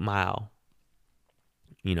in 8 Mile.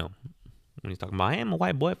 When he's talking about, I am a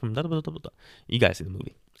white boy from blah, blah, blah, blah. You guys see the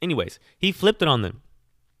movie. Anyways, he flipped it on them.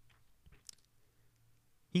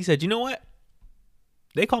 He said, you know what?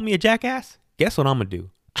 They call me a jackass. Guess what I'm going to do?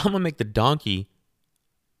 I'm going to make the donkey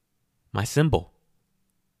my symbol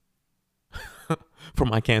for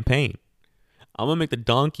my campaign. I'm going to make the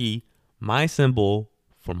donkey my symbol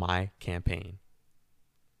for my campaign.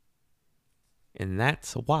 And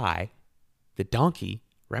that's why the donkey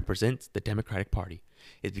represents the Democratic Party.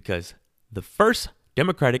 Is because the first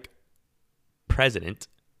Democratic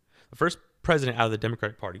president, out of the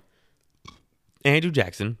Democratic Party, Andrew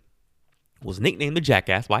Jackson, was nicknamed the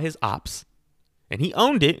Jackass by his ops, and he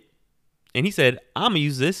owned it. And he said, I'm going to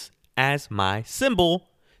use this as my symbol.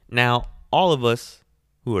 Now, all of us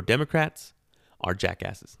who are Democrats are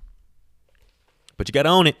jackasses. But you got to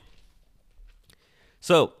own it.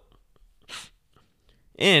 So,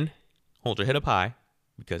 and hold your head up high,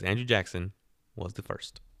 because Andrew Jackson was the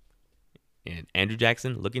first. And Andrew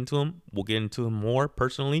Jackson, look into him. We'll get into him more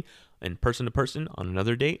personally and person to person on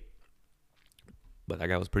another date. But that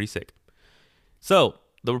guy was pretty sick. So,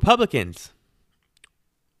 the Republicans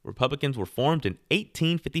were formed in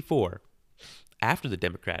 1854 after the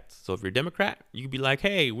Democrats. So if you're a Democrat, you could be like,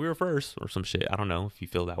 hey, we were first or some shit. I don't know if you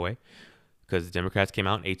feel that way, because the Democrats came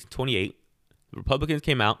out in 1828. The Republicans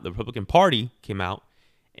came out. The Republican Party came out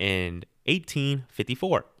in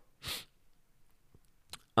 1854.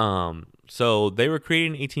 So they were created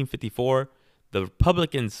in 1854. The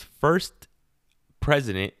Republicans' first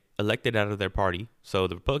president elected out of their party. So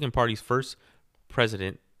the Republican Party's first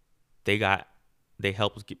president, they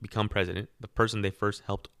helped become president. The person they first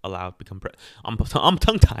helped allow to become president, I'm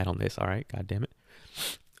tongue-tied on this, all right? God damn it.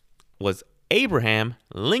 Was Abraham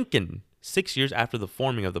Lincoln. 6 years after the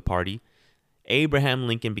forming of the party, Abraham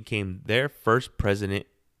Lincoln became their first president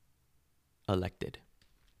elected,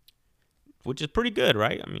 which is pretty good,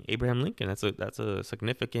 right? I mean, Abraham Lincoln, that's a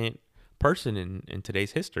significant person in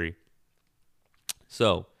today's history.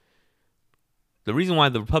 So the reason why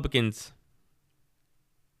the Republicans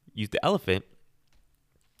used the elephant,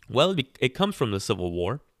 well, it comes from the Civil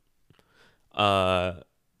War. I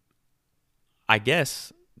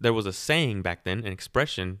guess there was a saying back then, an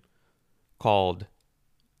expression called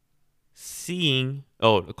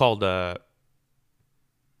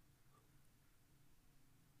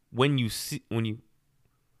when you see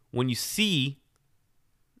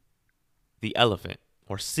the elephant,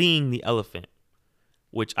 or seeing the elephant,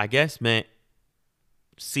 which I guess meant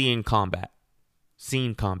seeing combat.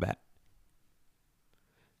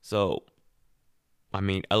 So, I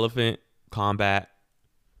mean, elephant, combat,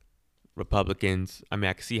 Republicans. I mean,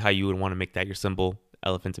 I can see how you would want to make that your symbol.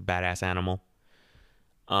 Elephant's a badass animal.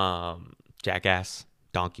 Jackass,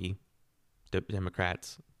 donkey,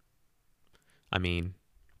 Democrats. I mean,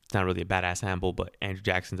 it's not really a badass animal, but Andrew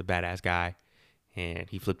Jackson's a badass guy, and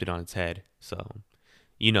he flipped it on its head. So,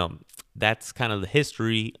 that's kind of the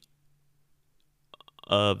history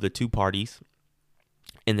of the two parties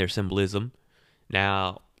and their symbolism.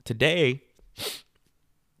 Now, today,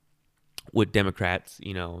 with Democrats,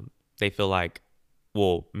 they feel like,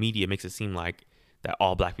 well, media makes it seem like that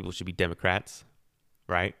all black people should be Democrats,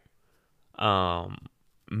 right?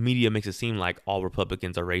 Media makes it seem like all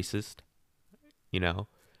Republicans are racist,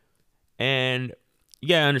 And,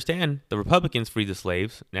 yeah, I understand the Republicans freed the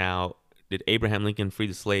slaves. Now, did Abraham Lincoln free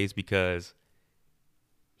the slaves because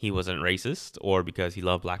he wasn't racist or because he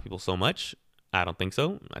loved black people so much? I don't think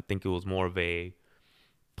so. I think it was more of a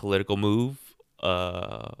political move,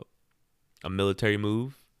 a military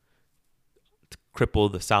move to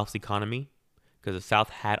cripple the South's economy, because the South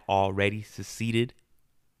had already seceded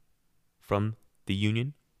from the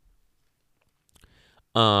Union.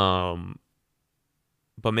 But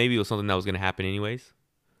maybe it was something that was going to happen anyways.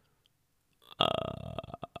 I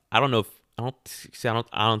don't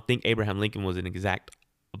think Abraham Lincoln was an exact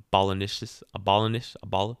abolition.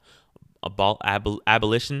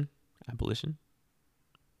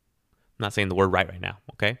 I'm not saying the word right now,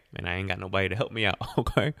 okay? And I ain't got nobody to help me out,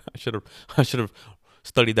 okay? I should have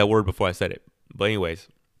studied that word before I said it. But anyways,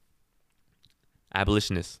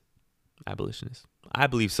 abolitionist. I believe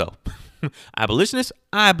so. Abolitionist.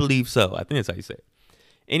 I believe so. I think that's how you say it.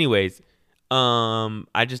 Anyways,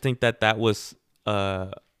 I just think that was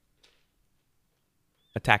a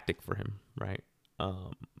tactic for him, right?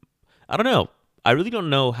 I don't know. I really don't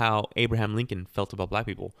know how Abraham Lincoln felt about black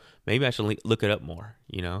people. Maybe I should look it up more.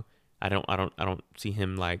 I don't see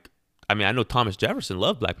him like. I mean, I know Thomas Jefferson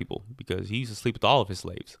loved black people because he used to sleep with all of his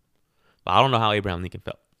slaves. But I don't know how Abraham Lincoln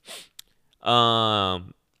felt.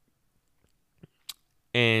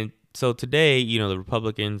 And so today, the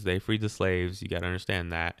Republicans, they freed the slaves. You got to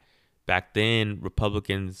understand that. Back then,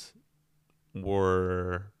 Republicans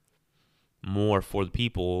were more for the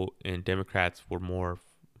people, and Democrats were more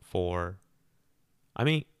for.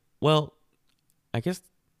 I guess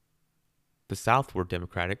the South were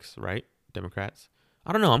Democrats, right? Democrats.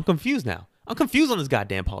 I don't know. I'm confused now. I'm confused on this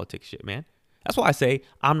goddamn politics shit, man. That's why I say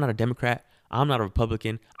I'm not a Democrat. I'm not a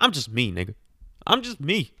Republican. I'm just me, nigga. I'm just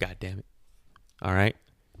me. God damn it. All right.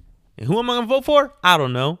 And who am I going to vote for? I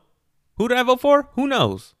don't know. Who did I vote for? Who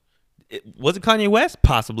knows? Was it Kanye West?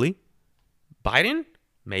 Possibly. Biden?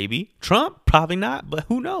 Maybe. Trump? Probably not, but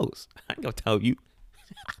who knows? I ain't gonna tell you.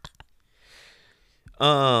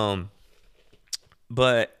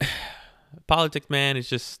 But politics, man, is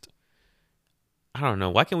just, I don't know.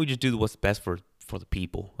 Why can't we just do what's best for the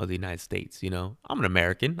people of the United States? You know, I'm an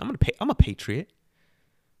American. I'm a patriot.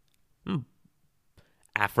 I'm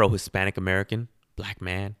Afro Hispanic American, black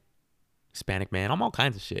man, Hispanic man. I'm all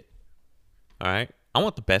kinds of shit. All right. I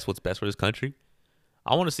want the best. What's best for this country?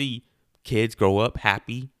 I want to see kids grow up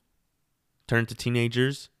happy, turn into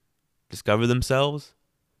teenagers, discover themselves,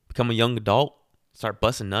 become a young adult, start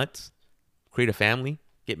busting nuts, create a family,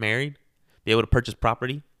 get married, be able to purchase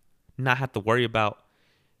property, not have to worry about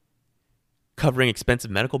covering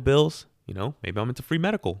expensive medical bills. You know, maybe I'm into free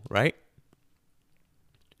medical, right?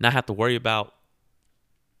 Not have to worry about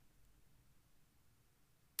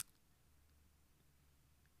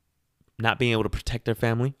not being able to protect their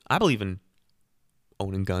family. I believe in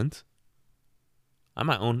owning guns. I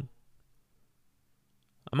might own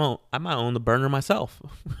the burner myself.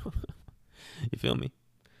 You feel me?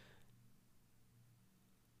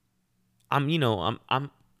 I'm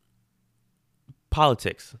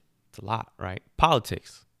politics. It's a lot, right?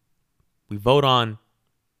 Politics. We vote on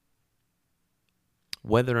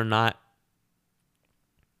whether or not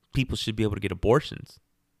people should be able to get abortions,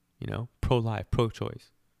 you know, pro-life,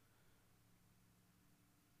 pro-choice.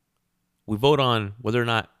 We vote on whether or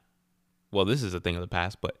not, well, this is a thing of the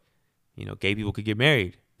past, but, you know, gay people could get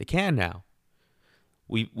married. They can now.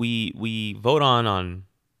 We vote on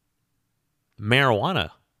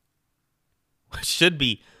marijuana, which should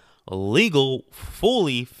be legal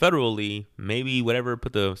fully federally, maybe whatever,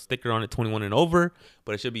 put the sticker on it, 21 and over,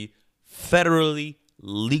 but it should be federally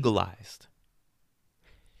legalized.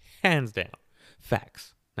 Hands down.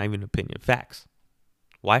 Facts. Not even an opinion. Facts.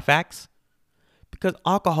 Why facts? Because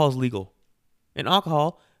alcohol is legal. And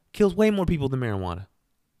alcohol kills way more people than marijuana.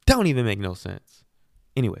 Don't even make no sense.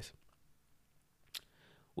 Anyways.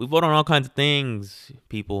 We vote on all kinds of things,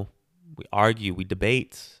 people. We argue. We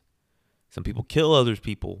debate. Some people kill other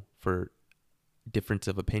people for difference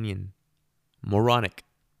of opinion. Moronic.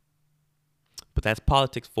 But that's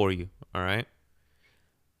politics for you. All right?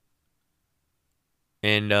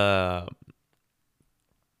 And,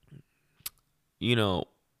 you know,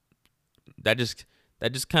 that just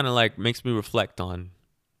kind of like makes me reflect on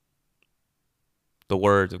the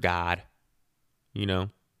words of God, you know.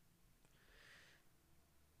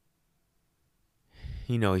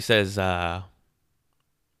 You know, he says,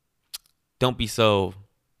 don't be so,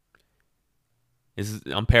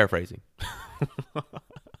 I'm paraphrasing.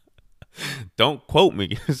 Don't quote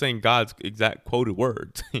me saying God's exact quoted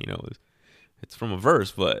words, you know. It's from a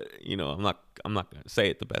verse, but, you know, I'm not going to say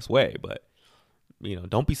it the best way, but, you know,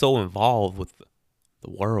 don't be so involved with the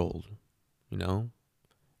world, you know.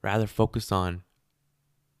 Rather focus on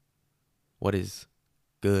what is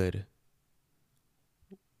good,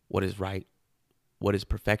 what is right, what is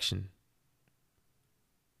perfection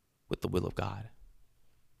with the will of God.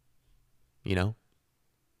 You know?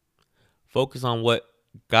 Focus on what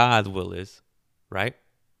God's will is, right?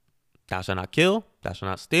 Thou shalt not kill, thou shalt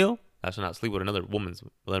not steal, thou shalt not sleep with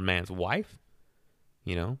another man's wife.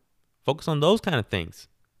 You know? Focus on those kind of things.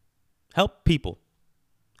 Help people.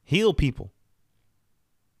 Heal people.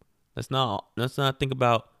 Let's not think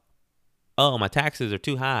about, oh, my taxes are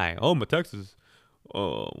too high. Oh, my taxes.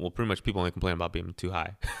 Oh, well, pretty much people only complain about being too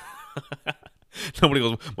high. Nobody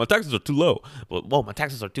goes, my taxes are too low. But, well, my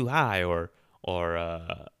taxes are too high. Or oh,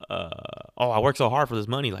 I work so hard for this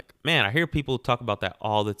money. Like, man, I hear people talk about that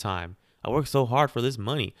all the time. I work so hard for this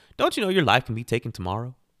money. Don't you know your life can be taken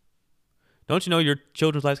tomorrow? Don't you know your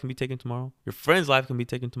children's lives can be taken tomorrow? Your friend's life can be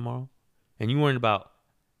taken tomorrow? And you worrying about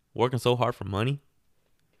working so hard for money?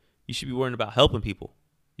 You should be worrying about helping people.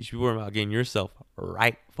 You should be worrying about getting yourself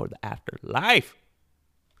right for the afterlife.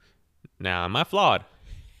 Now, am I flawed?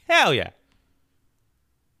 Hell yeah.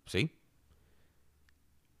 See?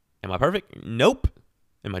 Am I perfect? Nope.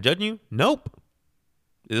 Am I judging you? Nope.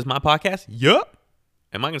 Is this my podcast? Yup.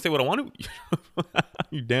 Am I going to say what I want to?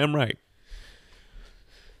 You damn right.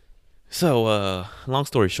 So, long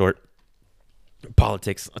story short,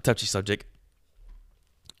 politics, a touchy subject.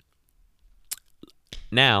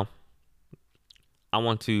 Now, I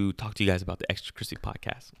want to talk to you guys about the Extra Crispy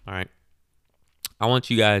podcast. All right. I want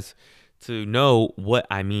you guys to know what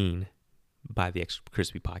I mean by the Extra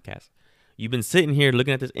Crispy podcast. You've been sitting here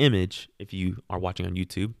looking at this image, if you are watching on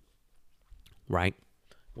YouTube, right?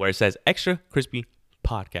 Where it says Extra Crispy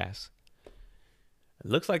podcast. It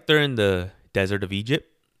looks like they're in the desert of Egypt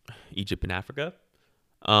in Africa.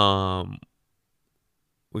 We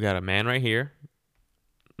got a man right here.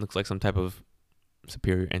 Looks like some type of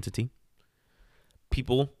superior entity.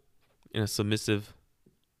 people in a submissive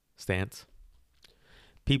stance.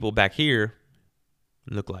 People back here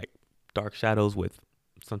look like dark shadows with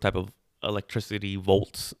some type of electricity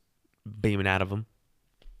volts beaming out of them.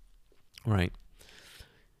 Right.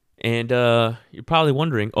 And you're probably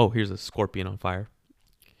wondering, oh, here's a scorpion on fire.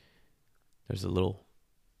 There's a little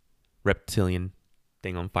reptilian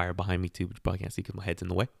thing on fire behind me too, but you probably can't see because my head's in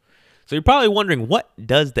the way. So you're probably wondering, what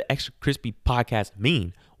does the Extra Crispy podcast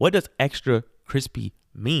mean? What does Extra Crispy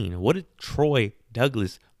mean? What did Troy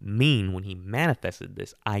Douglas mean when he manifested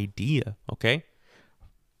this idea? Okay.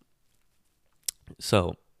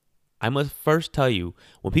 So I must first tell you,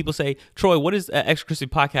 when people say, Troy, what is the Extra Crispy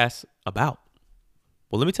podcast about?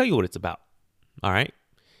 Well, let me tell you what it's about. All right.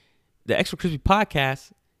 The Extra Crispy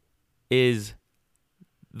podcast is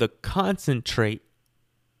the concentrate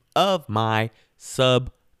of my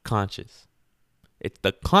subconscious. It's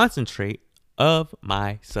the concentrate of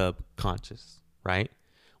my subconscious, right?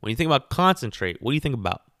 When you think about concentrate, what do you think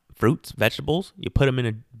about? Fruits, vegetables? You put them in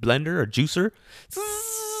a blender or juicer.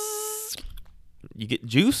 You get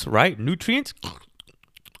juice, right? Nutrients.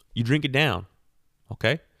 You drink it down,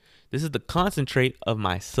 okay? This is the concentrate of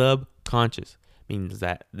my subconscious. Means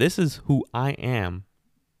that this is who I am.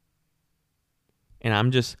 And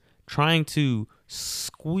I'm just trying to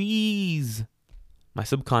squeeze my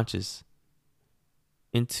subconscious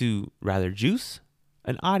into rather juice,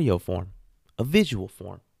 an audio form, a visual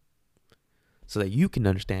form, so that you can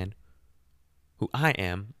understand who I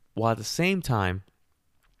am, while at the same time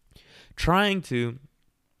trying to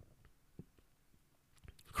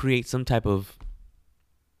create some type of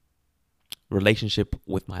relationship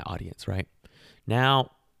with my audience, right?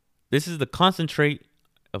 Now, this is the concentrate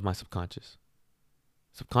of my subconscious.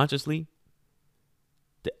 Subconsciously,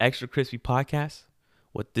 the Extra Crispy podcast,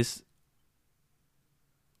 what this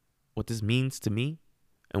means to me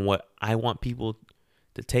and what I want people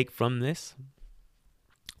to take from this.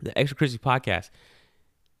 The Extra Crispy podcast,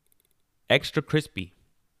 Extra Crispy.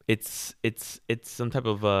 It's some type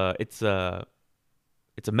of it's a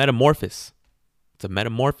metamorphosis. It's a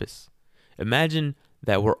metamorphosis. Imagine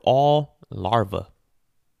that we're all larvae.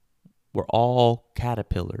 We're all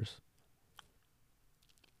caterpillars.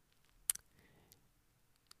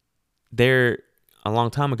 There, a long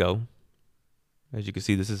time ago, as you can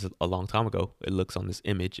see, this is a long time ago. It looks on this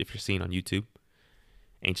image, if you're seeing on YouTube,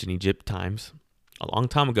 ancient Egypt times. A long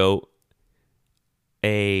time ago,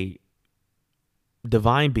 a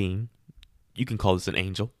divine being, you can call this an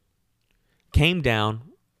angel, came down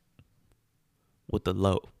with the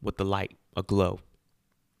light, a glow.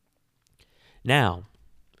 Now,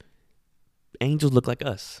 angels look like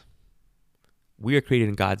us. We are created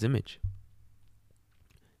in God's image.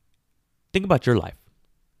 Think about your life.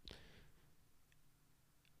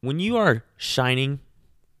 When you are shining,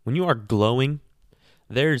 when you are glowing,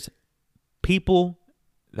 there's people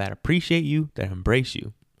that appreciate you, that embrace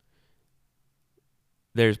you.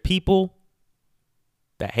 There's people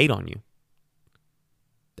that hate on you,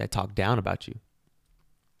 that talk down about you.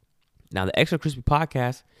 Now, the Extra Crispy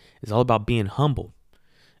podcast is all about being humble.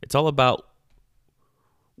 It's all about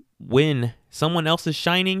when someone else is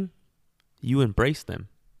shining, you embrace them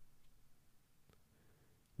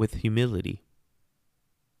with humility.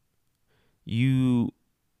 You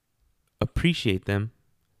appreciate them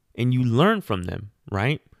and you learn from them,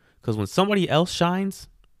 right? Because when somebody else shines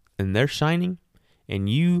and they're shining and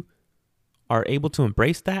you are able to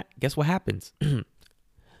embrace that, guess what happens?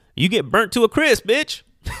 You get burnt to a crisp, bitch.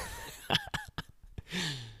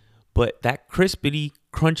 But that crispity,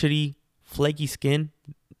 crunchity, flaky skin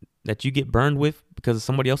that you get burned with because of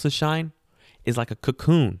somebody else's shine is like a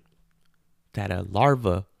cocoon that a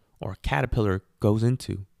larva or a caterpillar goes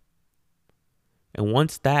into. And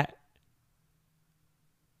once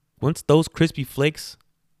those crispy flakes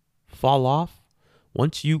fall off,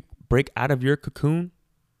 once you break out of your cocoon,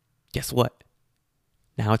 guess what?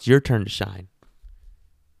 Now it's your turn to shine.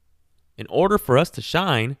 In order for us to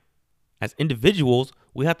shine as individuals,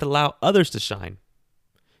 we have to allow others to shine.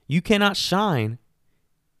 You cannot shine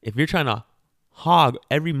if you're trying to hog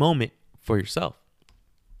every moment for yourself.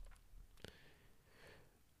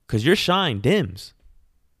 Because your shine dims.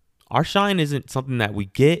 Our shine isn't something that we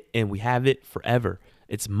get and we have it forever.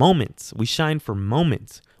 It's moments. We shine for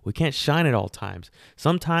moments. We can't shine at all times.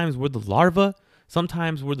 Sometimes we're the larva.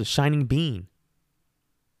 Sometimes we're the shining bean.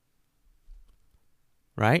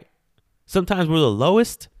 Right? Sometimes we're the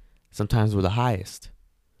lowest. Sometimes we're the highest.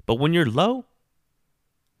 But when you're low,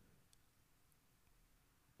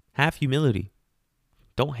 have humility.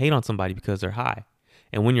 Don't hate on somebody because they're high.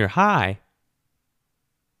 And when you're high,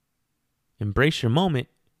 embrace your moment.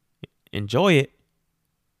 Enjoy it.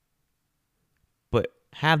 But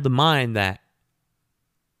have the mind that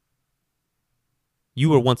you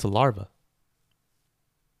were once a larva.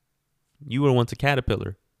 You were once a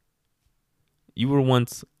caterpillar. You were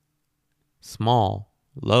once small,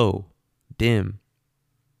 low, dim.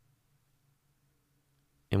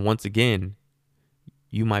 And once again,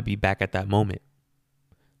 you might be back at that moment.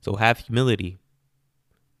 So have humility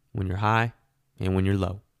when you're high and when you're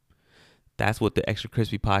low. That's what the Extra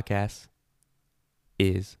Crispy podcast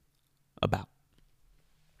is about.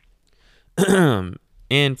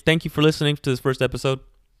 And thank you for listening to this first episode.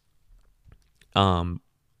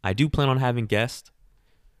 I do plan on having guests.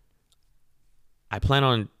 I plan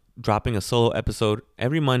on dropping a solo episode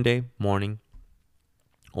every Monday morning,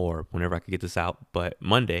 or whenever I could get this out, but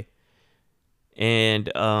Monday.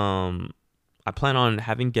 And I plan on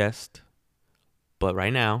having guests, but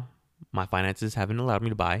right now my finances haven't allowed me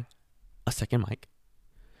to buy a second mic.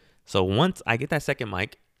 So once I get that second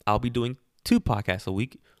mic, I'll be doing 2 podcasts a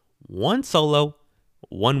week, one solo,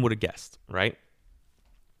 one with a guest, right?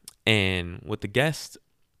 And with the guest,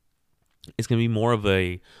 it's going to be more of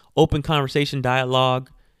a open conversation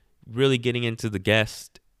dialogue, really getting into the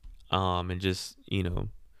guest, and just,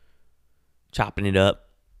 chopping it up.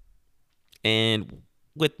 And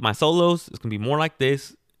with my solos, it's going to be more like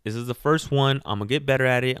this. This is the first one. I'm going to get better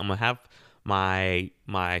at it. I'm going to have my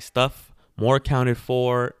stuff more accounted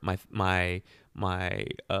for, my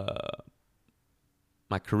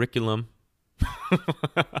curriculum.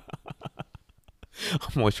 I'm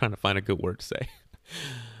always trying to find a good word to say.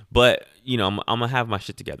 But, I'm going to have my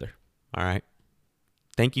shit together. All right.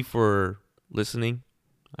 Thank you for listening.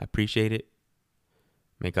 I appreciate it.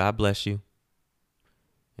 May God bless you.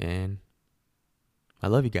 And I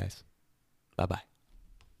love you guys. Bye-bye.